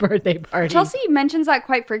at that birthday party? Chelsea mentions that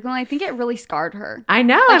quite frequently. I think it really scarred her. I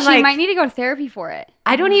know. Like, I'm she might need to go to therapy for it.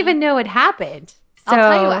 I don't even know what happened. So I'll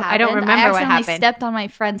tell you what happened. I don't remember what I happened. accidentally stepped on my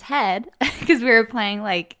friend's head because we were playing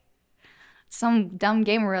like some dumb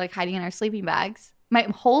game where we were like hiding in our sleeping bags.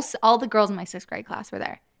 All the girls in my 6th grade class were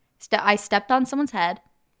there. I stepped on someone's head.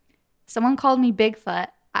 Someone called me Bigfoot.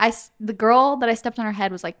 The girl that I stepped on her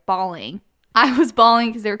head was like bawling. I was bawling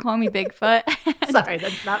because they were calling me Bigfoot. Sorry,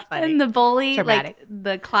 that's not funny. And the bully, Traumatic. like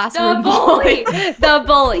the classroom The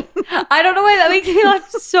bully. I don't know why that makes me laugh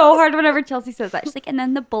so hard whenever Chelsea says that. She's like, and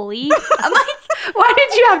then the bully. I'm like, Why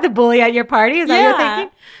did you have the bully at your party? Is that what you're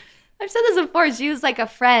thinking? I've said this before. She was like a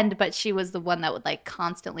friend, but she was the one that would like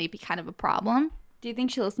constantly be kind of a problem. do you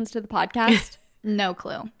think she listens to the podcast? No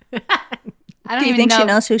clue. I Do don't you even think she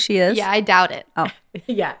know. knows who she is? Yeah, I doubt it. Oh,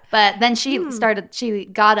 Yeah. But then she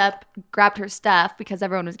got up, grabbed her stuff because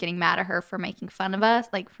everyone was getting mad at her for making fun of us,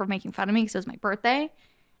 like for making fun of me because it was my birthday.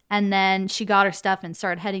 And then she got her stuff and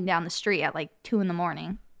started heading down the street at like 2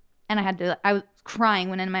 a.m. And I was crying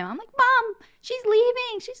when in my mom, like, Mom, she's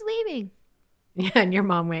leaving. Yeah, and your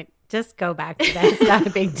mom went, just go back to that. It's not a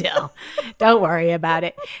big deal. Don't worry about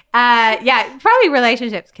it. Yeah, probably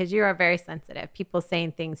relationships because you are very sensitive. People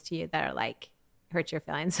saying things to you that are like, hurt your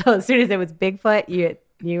feelings. So as soon as it was Bigfoot,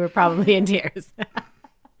 you were probably in tears.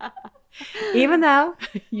 Even though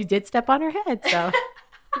you did step on her head.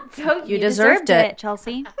 So you deserved it.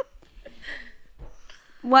 Chelsea.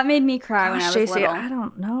 What made me cry when I was Stacey, little? I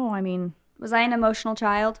don't know. I mean, Was I an emotional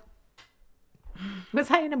child? was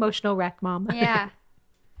I an emotional wreck, Mom? Yeah.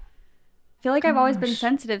 I feel like I've always been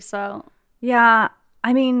sensitive, so yeah.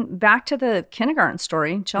 I mean, back to the kindergarten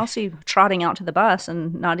story. Chelsea trotting out to the bus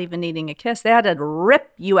and not even needing a kiss. They had to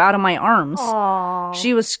rip you out of my arms. Aww.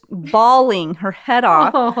 She was bawling her head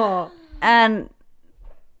off. Oh. And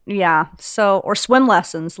yeah, or swim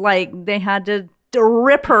lessons. Like they had to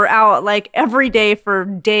rip her out like every day for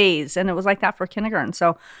days. And it was like that for kindergarten.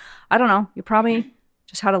 So I don't know. You probably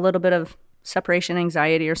just had a little bit of separation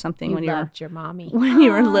anxiety or something You when you were loved your mommy. when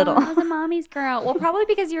you were little. I was a mommy's girl. Well, probably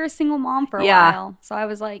because you were a single mom for a Yeah. while. So I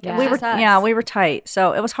was like, Yeah. it was We were just us. we were tight.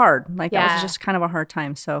 So it was hard. Like that Yeah. was just kind of a hard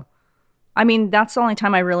time. So I mean, that's the only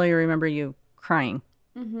time I really remember you crying.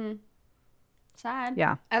 Sad.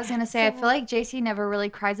 Yeah. I was going to say, I feel like JC never really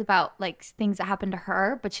cries about like things that happen to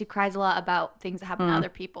her, but she cries a lot about things that happen to other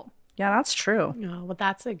people. Yeah, that's true. Oh, well,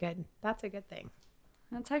 that's a good thing.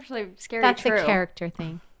 That's actually scary That's true. a character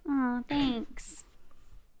thing. Oh, thanks.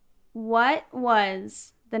 What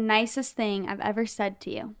was the nicest thing I've ever said to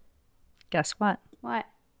you? Guess what? What?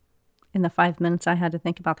 In the 5 minutes I had to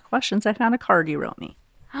think about the questions, I found a card you wrote me.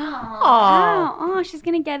 Oh, she's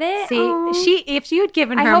gonna get it. See, Aw. if you had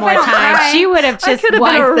given I her hope more I don't time, cry. she would have I just could have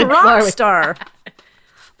wiped been the a floor rock with. star.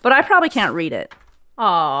 But I probably can't read it.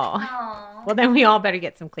 Oh. Well, then we all better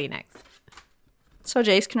get some Kleenex. So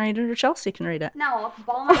Jace can read it or Chelsea can read it. No, I'll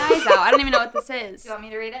bawl my eyes out. I don't even know what this is. You want me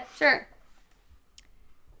to read it? Sure.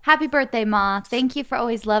 Happy birthday, Ma. Thank you for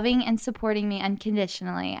always loving and supporting me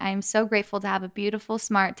unconditionally. I am so grateful to have a beautiful,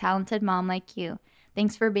 smart, talented mom like you.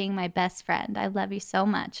 Thanks for being my best friend. I love you so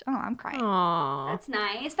much. Oh, I'm crying. Aww. That's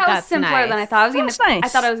nice. That was That's simpler than I nice. thought. I That's nice. I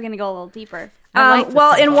thought I was gonna go a little deeper. I like the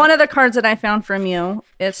well, in symbol. one of the cards that I found from you,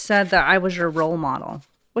 it said that I was your role model,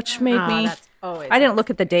 which made me. that's always I didn't look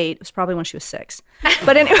at the date. It was probably when she was 6.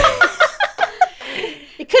 But anyway,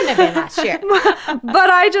 It couldn't have been last year. but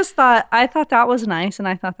I thought that was nice, and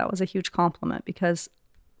I thought that was a huge compliment because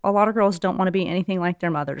a lot of girls don't want to be anything like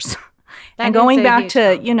their mothers. And going back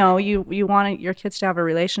to, you know, you want your kids to have a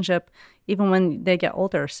relationship even when they get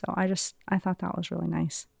older. So I thought that was really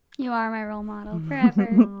nice. You are my role model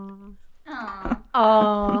forever.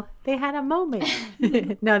 Oh, they had a moment.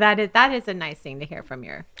 No, that is a nice thing to hear from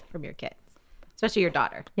your kids, especially your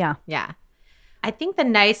daughter. Yeah. Yeah. I think the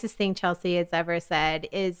nicest thing Chelsea has ever said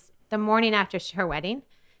is the morning after her wedding,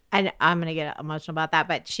 and I'm gonna get emotional about that,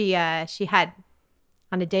 but she had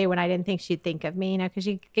on a day when I didn't think she'd think of me, you know, because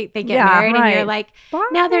they get married and you're like, bye.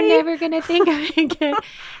 Now they're never gonna think of me again.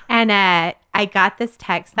 And I got this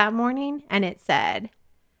text that morning, and it said,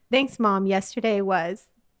 "Thanks, Mom. Yesterday was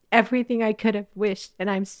everything I could have wished, and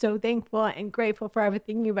I'm so thankful and grateful for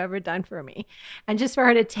everything you've ever done for me." And just for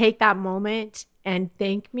her to take that moment and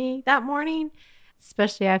thank me that morning,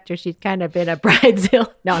 especially after she'd kind of been a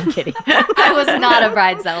bridezilla. No, I'm kidding. I was not a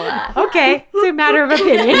bridezilla. Okay, it's a matter of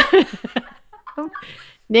opinion.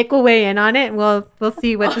 Nick will weigh in on it, and we'll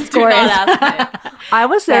see what the score is. I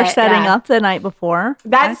was there But, setting up the night before.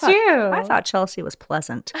 That's true. I thought Chelsea was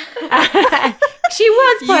pleasant. She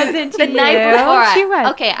was pleasant The night before. She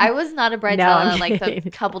was. Okay, I was not a No, bridezilla I'm like the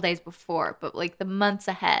kidding. couple days before, but like the months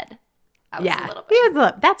ahead, I was a little bit. It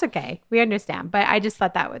was that's okay. We understand. But I just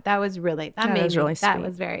thought that was really that made was me, really that sweet.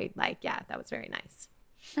 was very that was very nice.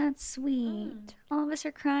 That's sweet. All of us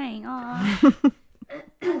are crying. Aw.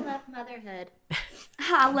 I love motherhood.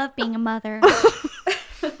 I love being a mother.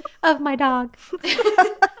 Of my dog.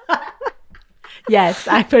 Yes,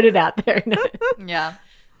 I put it out there. Yeah.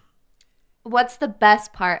 What's the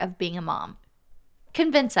best part of being a mom?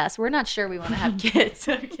 Convince us. We're not sure we want to have kids.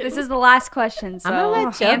 This is the last question, so I'm gonna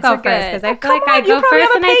let Jill answer go first good. because I feel come like I on, you go probably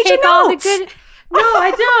first have a and I page of take all the notes. good. No,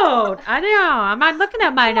 I don't. I know. I'm not looking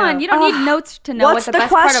at my Come on, notes. you don't need notes to know what What's the the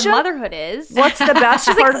best part of question? motherhood is. What's the best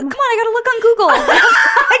part of Come on, I gotta look on Google.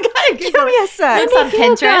 I gotta give me a sec. It's on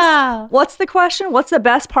Pinterest. What's the question? What's the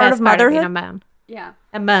best part of motherhood? being a mom. Yeah.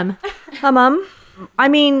 A mom. Mom, I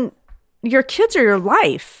mean, your kids are your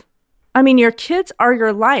life. I mean, your kids are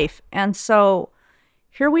your life. And so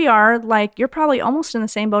here we are, like, you're probably almost in the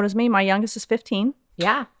same boat as me. My youngest is 15.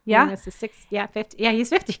 Yeah. Yeah. This is 6. Yeah, 50. Yeah, he's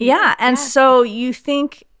 50. Yeah. And so you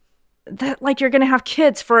think that, like, you're going to have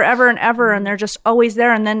kids forever and ever, and they're just always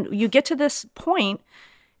there. And then you get to this point,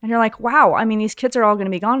 and you're like, wow, I mean, these kids are all going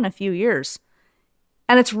to be gone in a few years.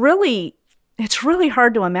 And it's really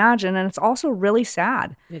hard to imagine. And it's also really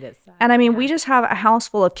sad. It is sad. And I mean, we just have a house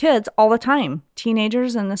full of kids all the time,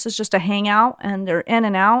 teenagers, and this is just a hangout, and they're in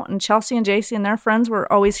and out. And Chelsea and JC and their friends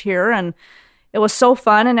were always here, and it was so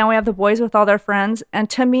fun. And now we have the boys with all their friends. And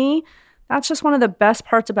to me, that's just one of the best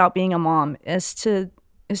parts about being a mom is to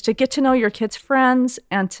get to know your kids' friends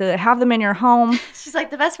and to have them in your home. She's like,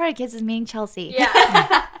 the best part of kids is meeting Chelsea.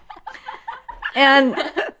 Yeah.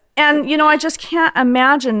 And you know, I just can't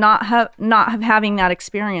imagine not having that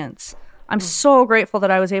experience. I'm so grateful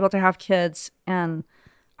that I was able to have kids, and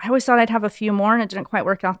I always thought I'd have a few more, and it didn't quite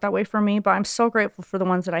work out that way for me, but I'm so grateful for the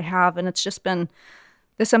ones that I have, and it's just been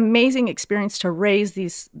this amazing experience to raise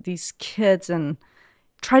these kids and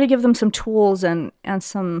try to give them some tools and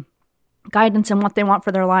some guidance in what they want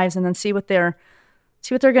for their lives, and then see what they're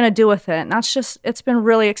going to do with it. And it's been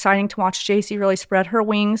really exciting to watch JC really spread her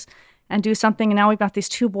wings and do something. And now we've got these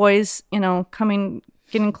 2 boys, you know,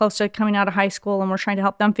 getting close to coming out of high school, and we're trying to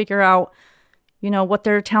help them figure out, you know, what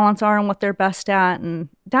their talents are and what they're best at. And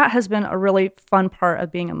that has been a really fun part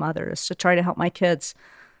of being a mother, is to try to help my kids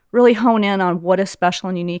really hone in on what is special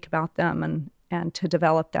and unique about them, and to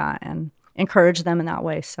develop that and encourage them in that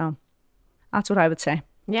way. So that's what I would say.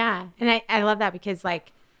 Yeah. And I love that because,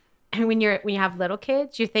 like, when you have little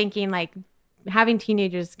kids, you're thinking, like, having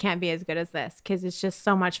teenagers can't be as good as this because it's just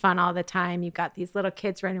so much fun all the time. You've got these little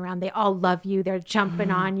kids running around. They all love you. They're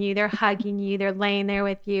jumping on you. They're hugging you. They're laying there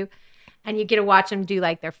with you. And you get to watch them do,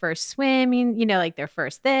 like, their first swimming, you know, like their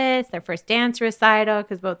first their first dance recital,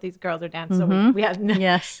 because both these girls are dancing. So we have,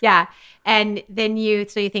 Yes. yeah. And then you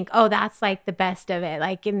think, oh, that's like the best of it.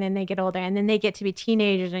 Like, and then they get older, and then they get to be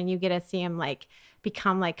teenagers, and you get to see them, like,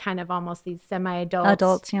 become, like, kind of almost these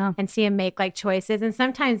semi-adults. Yeah. And see them make, like, choices. And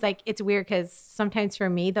sometimes, like, it's weird because sometimes for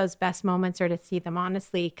me, those best moments are to see them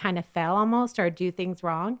honestly kind of fail almost or do things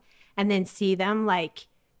wrong, and then see them, like,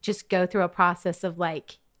 just go through a process of,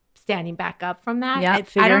 like, standing back up from that. Yeah,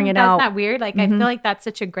 figuring it out. That's not weird. Like, I feel like that's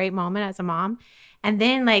such a great moment as a mom. And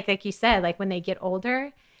then, like you said, like, when they get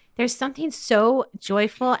older, there's something so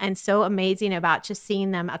joyful and so amazing about just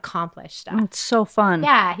seeing them accomplish stuff. It's so fun.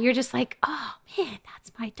 Yeah, you're just like, oh man,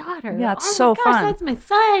 that's my daughter. Yeah, it's oh so my gosh, fun. That's my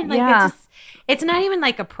son. Like, Yeah. it's not even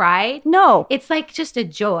like a pride. No. It's like just a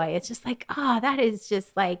joy. It's just like, oh, that is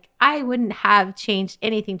just like, I wouldn't have changed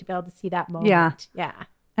anything to be able to see that moment. Yeah. Yeah.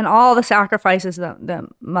 and all the sacrifices that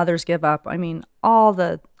mothers give up. I mean, all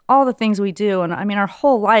the things we do, and I mean, our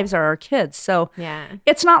whole lives are our kids. So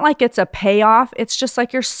it's not like it's a payoff. It's just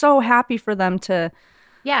like you're so happy for them to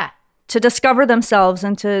discover themselves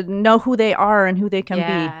and to know who they are and who they can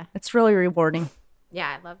be. It's really rewarding.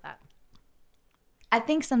 Yeah, I love that. I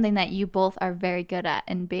think something that you both are very good at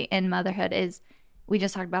in motherhood is, we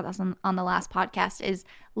just talked about this on the last podcast, is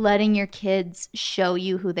letting your kids show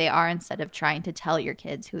you who they are instead of trying to tell your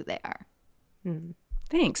kids who they are.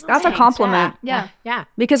 Thanks. That's a compliment. Yeah.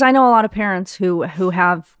 Because I know a lot of parents who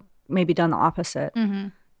have maybe done the opposite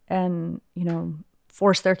and, you know,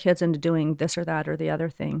 force their kids into doing this or that or the other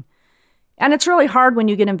thing. And it's really hard when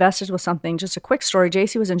you get invested with something. Just a quick story.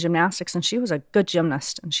 JC was in gymnastics, and she was a good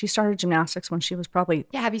gymnast. And she started gymnastics when she was probably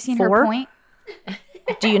have you seen 4. her point?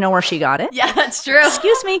 Do you know where she got it? Yeah, that's true.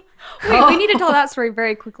 Excuse me. Wait, we need to tell that story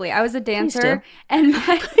very quickly. I was a dancer, and wait,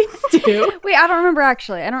 I don't remember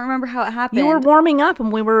actually. I don't remember how it happened. You were warming up,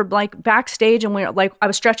 and we were like backstage, and we were like, I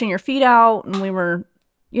was stretching your feet out, and we were,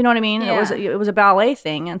 you know what I mean? Yeah. It was a ballet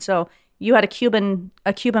thing, and so you had a Cuban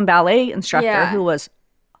ballet instructor who was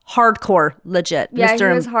hardcore, legit. Yeah, he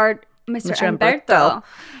was hard. Mr. Humberto.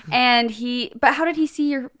 And but how did he see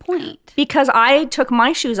your point? Because I took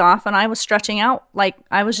my shoes off and I was stretching out, like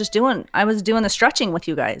I was doing the stretching with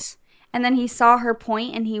you guys. And then he saw her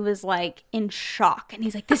point and he was like in shock. And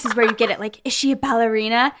he's like, this is where you get it. Like, is she a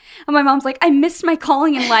ballerina? And my mom's like, I missed my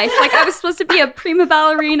calling in life. Like, I was supposed to be a prima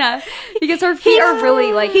ballerina because her feet are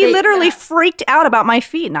really like. He literally freaked out about my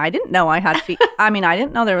feet. And I didn't know I had feet. I mean, I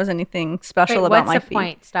didn't know there was anything special about my feet. What's the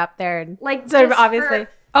point? Stop there. Like, so obviously.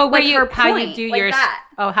 How you do like your that.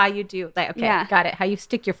 how you do like got it. How you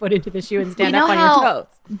stick your foot into the shoe and stand you know up on how your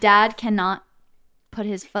toes. Dad cannot put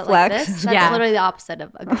his foot Flex. like this. That's literally the opposite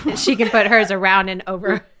of a good She can put hers around and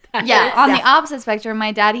over. Yeah, on the opposite spectrum,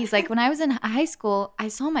 my daddy's like, when I was in high school, I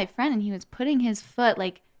saw my friend and he was putting his foot,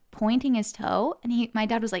 like pointing his toe, and my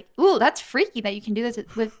dad was like, "Ooh, that's freaky that you can do this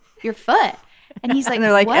with your foot." And he's like, and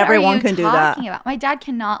they're like, what everyone are you can do that. About? My dad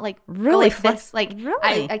cannot like really go like this. Like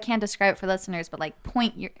really? I can't describe it for listeners, but like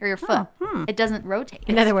point your foot. It doesn't rotate.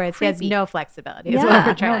 In other words, creepy. he has no flexibility. Yeah, is what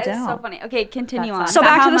we're trying no to doubt. It's so funny. Okay, continue on. So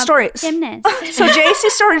back to the story. Gymnast. So JC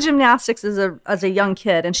started gymnastics as a young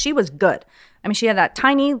kid, and she was good. I mean, she had that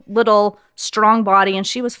tiny little strong body, and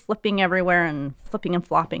she was flipping everywhere and flipping and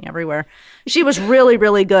flopping everywhere. She was really,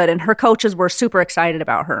 really good, and her coaches were super excited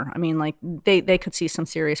about her. I mean, like they could see some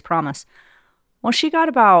serious promise. Well, she got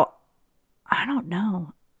about, I don't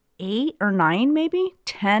know, 8 or 9, maybe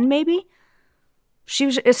 10, maybe.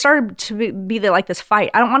 It started to be like this fight.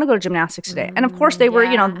 I don't want to go to gymnastics today. And of course they were,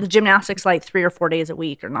 the gymnastics like 3 or 4 days a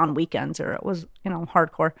week or on weekends, or it was,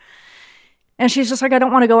 hardcore. And she's just like, I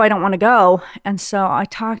don't want to go. And so I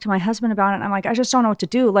talked to my husband about it. And I'm like, I just don't know what to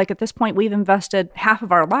do. Like at this point, we've invested half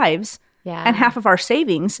of our lives and half of our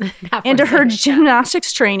savings into her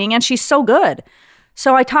gymnastics training. And she's so good.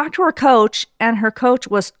 So I talked to her coach, and her coach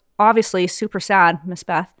was obviously super sad, Miss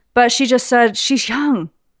Beth. But she just said, she's young.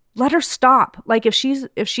 Let her stop. Like if she's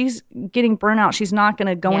getting burnout, she's not going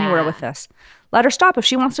to go anywhere with this. Let her stop. If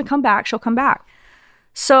she wants to come back, she'll come back.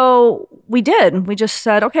 So we did. We just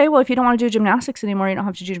said, okay, well, if you don't want to do gymnastics anymore, you don't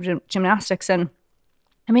have to do gymnastics. And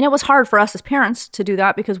I mean, it was hard for us as parents to do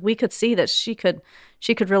that because we could see that she could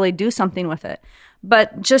really do something with it.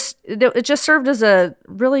 But it just served as a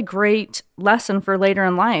really great lesson for later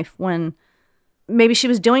in life when maybe she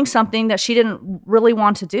was doing something that she didn't really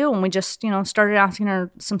want to do. And we just, started asking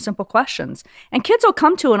her some simple questions. And kids will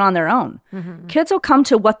come to it on their own. Mm-hmm. Kids will come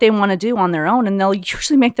to what they want to do on their own, and they'll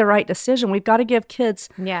usually make the right decision. We've got to give kids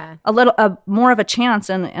a little more of a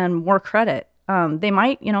chance and more credit. They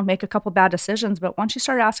might, make a couple bad decisions, but once you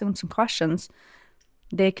start asking them some questions,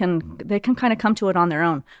 they can kind of come to it on their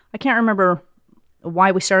own. I can't remember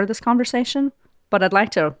why we started this conversation, but I'd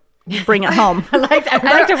like to bring it home. I'd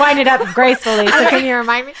like to wind it up gracefully. So can you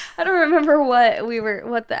remind me? I don't remember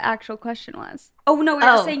what the actual question was. Oh no, we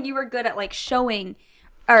were saying you were good at like showing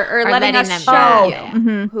or letting us show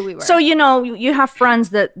who we were. So you have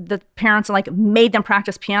friends that the parents like made them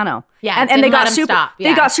practice piano. Yeah, and they got stop.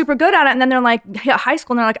 They got super good at it, and then they're like high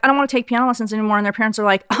school, and they're like, I don't want to take piano lessons anymore, and their parents are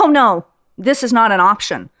like, oh no, this is not an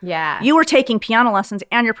option. Yeah. You were taking piano lessons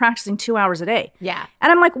and you're practicing 2 hours a day. Yeah.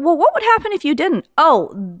 And I'm like, well, what would happen if you didn't?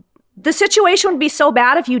 Oh, the situation would be so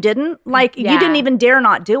bad if you didn't. Like you didn't even dare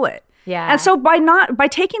not do it. Yeah. And so by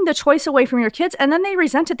taking the choice away from your kids, and then they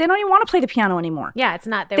resent it, they don't even want to play the piano anymore. Yeah, it's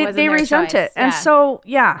not. They resent it. Yeah. And so,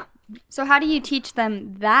 yeah. So how do you teach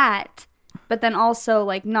them that, but then also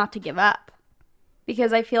like not to give up?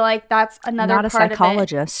 Because I feel like that's another not a part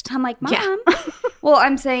psychologist. of it. I'm like, Mom. Well,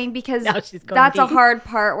 I'm saying because that's a hard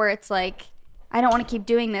part where it's like I don't want to keep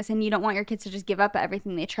doing this, and you don't want your kids to just give up at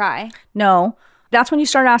everything they try. No. That's when you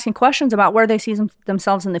start asking questions about where they see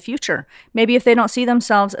themselves in the future. Maybe if they don't see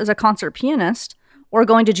themselves as a concert pianist or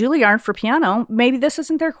going to Juilliard for piano, maybe this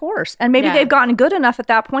isn't their course. And maybe they've gotten good enough at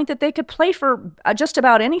that point that they could play for just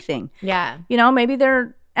about anything. Yeah. You know, maybe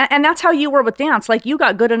they're, and that's how you were with dance. Like, you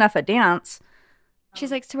got good enough at dance.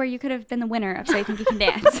 She's like, so where you could have been the winner of So I Think You Can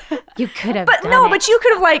Dance. You could have But done no, it. but you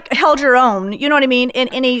could have like held your own, you know what I mean? In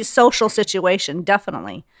any social situation,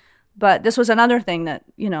 definitely. But this was another thing that,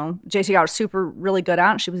 you know, JC got super really good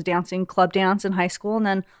at. She was dancing club dance in high school. And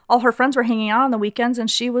then all her friends were hanging out on the weekends, and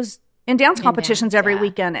she was in dance competitions every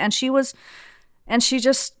weekend. And she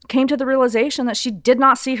just came to the realization that she did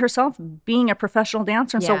not see herself being a professional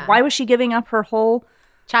dancer. And so why was she giving up her whole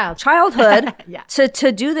childhood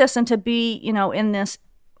to do this and to be, you know, in this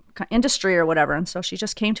industry or whatever? And so she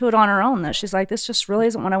just came to it on her own, that she's like, this just really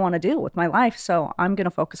isn't what I want to do with my life. So I'm going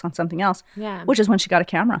to focus on something else, which is when she got a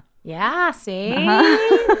camera. Yeah, see?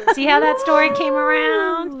 See how that story came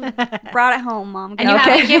around? Brought it home, Mom. And you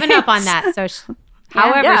haven't given up on that. So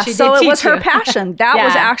however, she did so it was teach her you. passion. That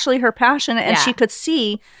was actually her passion. And she could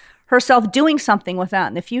see herself doing something with that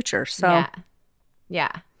in the future. So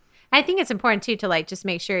yeah. I think it's important too to like just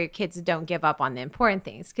make sure your kids don't give up on the important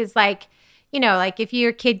things. Because like, you know, like if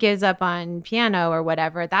your kid gives up on piano or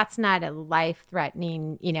whatever, that's not a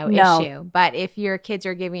life-threatening, you know, issue. But if your kids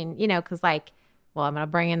are giving, you know, because like, well, I'm going to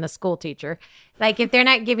bring in the school teacher. Like if they're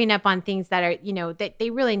not giving up on things that are, you know, that they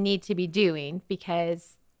really need to be doing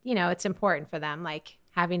because, you know, it's important for them. Like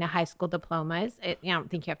having a high school diploma is, I don't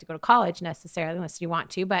think you have to go to college necessarily unless you want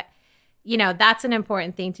to, but you know, that's an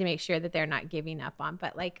important thing to make sure that they're not giving up on.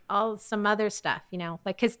 But like all some other stuff, you know,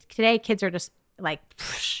 like because today kids are just like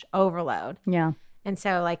overload. Yeah. And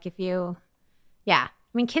so like if you, I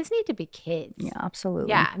mean, kids need to be kids. Yeah, absolutely.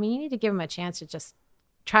 Yeah. I mean, you need to give them a chance to just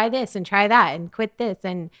try this and try that and quit this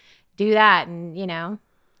and do that. And, you know,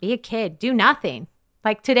 be a kid, do nothing.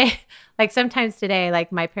 Like today, like sometimes today,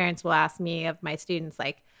 like my parents will ask me of my students,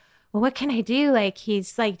 like, well, what can I do? Like,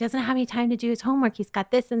 he's like, doesn't have any time to do his homework. He's got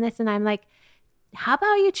this and this. And I'm like, how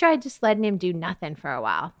about you try just letting him do nothing for a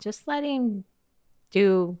while? Just let him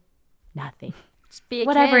do nothing. Just be a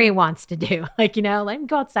whatever kid. he wants to do. Like, you know, let him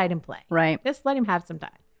go outside and play. Right. Just let him have some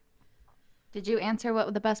time. Did you answer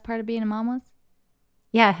what the best part of being a mom was?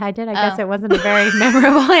 Yeah, I did. I guess it wasn't a very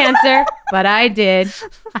memorable answer, but I did.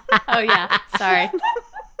 Oh, yeah. Sorry.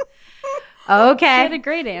 Okay. She had a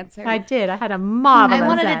great answer. I did. I had a marvelous I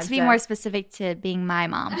wanted answer. it to be more specific to being my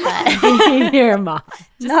mom, but Your mom.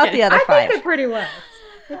 Not the other I five. think it pretty was.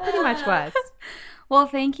 It pretty much was. Well,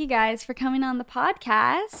 thank you guys for coming on the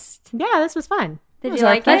podcast. Yeah, this was fun. Did was you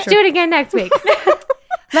our like Let's it? do it again next week.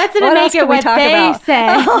 Let's What else make it can we what talk they about? say.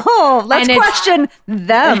 Oh, let's And it's- question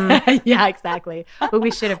them. Yeah, exactly. But we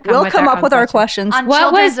should have come We'll with come our up with own our questions. questions. on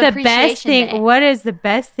What was Children's the best Appreciation thing? Day. What is the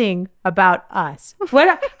best thing about us?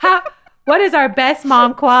 What is our best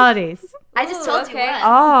mom qualities? I just told you what.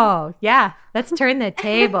 Oh, yeah. Let's turn the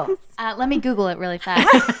tables. Let me Google it really fast.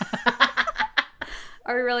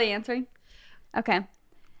 Are we really answering? Okay.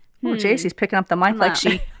 Oh, JC's picking up the mic like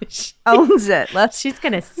No. she owns it. She's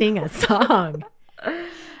going to sing a song.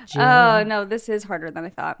 Oh, no, this is harder than I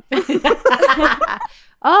thought.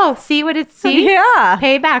 Oh, see what it's see? Yeah.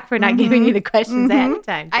 Payback for not giving you the questions ahead of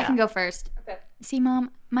time. I can go first. Okay. See,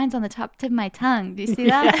 Mom, mine's on the top tip of my tongue. Do you see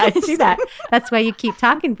that? Yeah, I see that. That's why you keep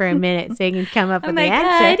talking for a minute so you can come up with the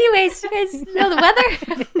answer. anyways, you guys know the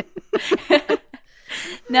weather?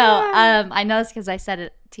 No, I know this because I said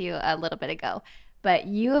it to you a little bit ago. But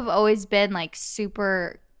you have always been like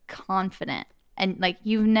super confident, and like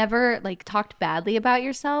you've never like talked badly about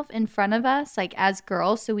yourself in front of us, like as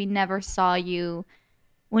girls. So we never saw you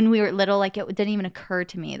when we were little. Like it didn't even occur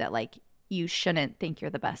to me that like you shouldn't think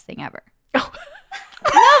you're the best thing ever.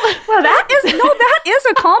 Well, that is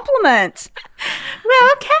a compliment. Well,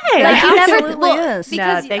 okay. Like you never absolutely is.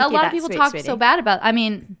 because No, thank a you. lot of That's people sweet, talk sweetie. so bad about. I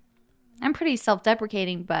mean, I'm pretty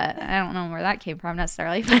self-deprecating, but I don't know where that came from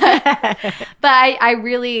necessarily. But I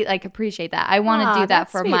really like appreciate that. I want Aw, to do that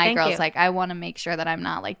that's for sweet. my Thank girls. you. Like I want to make sure that I'm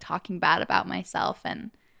not like talking bad about myself,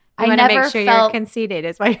 and I I want to never make sure felt. you're conceited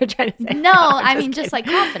is what you're trying to say. No, I'm I mean just kidding.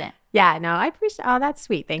 like confident. Yeah, no, I appreciate. Oh, that's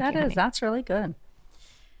sweet. Thank That you. is. honey. That's really good.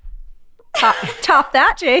 Top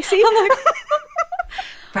that, JC.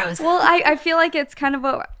 Well, I feel like it's kind of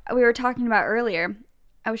what we were talking about earlier.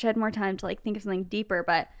 I wish I had more time to like think of something deeper,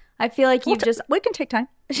 but I feel like you've just. We can take time.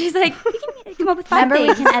 She's like, we can come up with 5 Remember,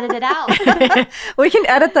 we things. can edit it out. We can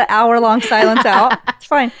edit the hour-long silence out. It's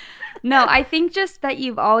fine. No, I think just that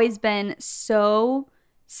you've always been so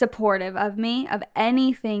supportive of me, of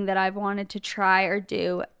anything that I've wanted to try or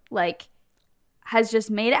do. Like, has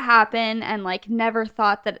just made it happen and like never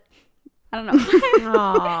thought that, I don't know.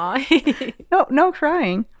 Aw. No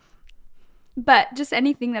crying. But just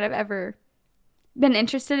anything that I've ever been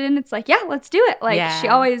interested in, it's like, yeah, let's do it. Like she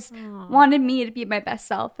always wanted me to be my best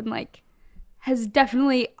self and like has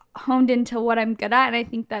definitely honed into what I'm good at. And I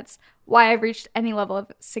think that's why I've reached any level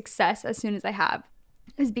of success as soon as I have,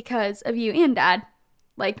 is because of you and Dad,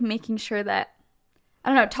 like making sure that, I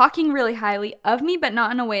don't know, talking really highly of me, but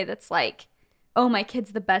not in a way that's like, oh, my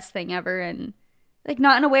kid's the best thing ever. And like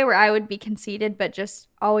not in a way where I would be conceited, but just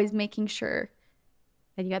always making sure.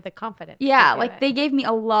 And you had the confidence. Yeah, like they gave me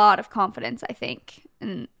a lot of confidence, I think.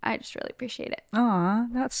 And I just really appreciate it. Aw,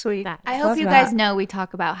 that's sweet. I hope you guys know we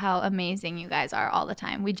talk about how amazing you guys are all the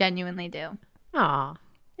time. We genuinely do. Aw,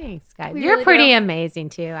 thanks, guys. We You're really pretty do. amazing,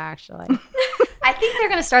 too, actually. I think they're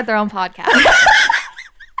going to start their own podcast.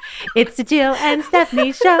 It's the Jill and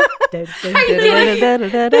Stephanie show. They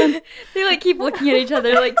like keep looking at each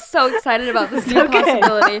other like so excited about this new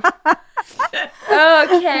possibility.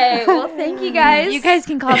 Okay, well, thank you guys. You guys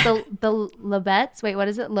can call it the Lobettes. Wait, what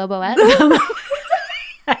is it? Loboettes?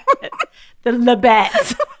 The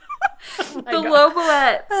Lobettes. The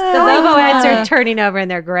Loboettes. The Loboettes are turning over in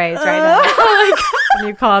their graves right now. And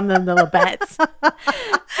you call them the Lobettes.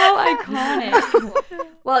 How iconic.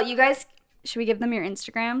 Well, you guys, should we give them your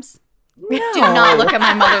Instagrams? Do not look at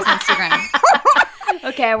my mother's Instagram.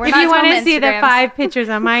 Okay, we're If not you want to telling see the Instagrams. 5 pictures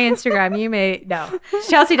on my Instagram, you may. No.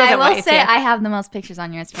 Chelsea doesn't I want will you say to. I have the most pictures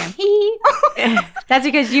on your Instagram. That's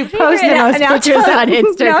because you post the most pictures on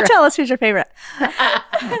Instagram. Now tell us who's your favorite. No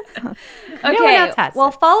one Okay, else has well,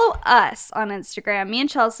 it. follow us on Instagram. Me and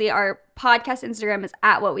Chelsea, our podcast Instagram is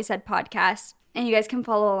at What We Said Podcast. And you guys can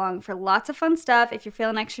follow along for lots of fun stuff. If you're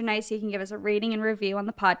feeling extra nice, you can give us a rating and review on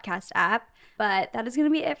the podcast app. But that is going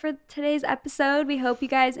to be it for today's episode. We hope you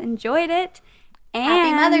guys enjoyed it. And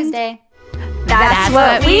Happy Mother's Day. That's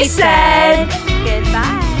what we said.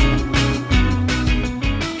 Goodbye.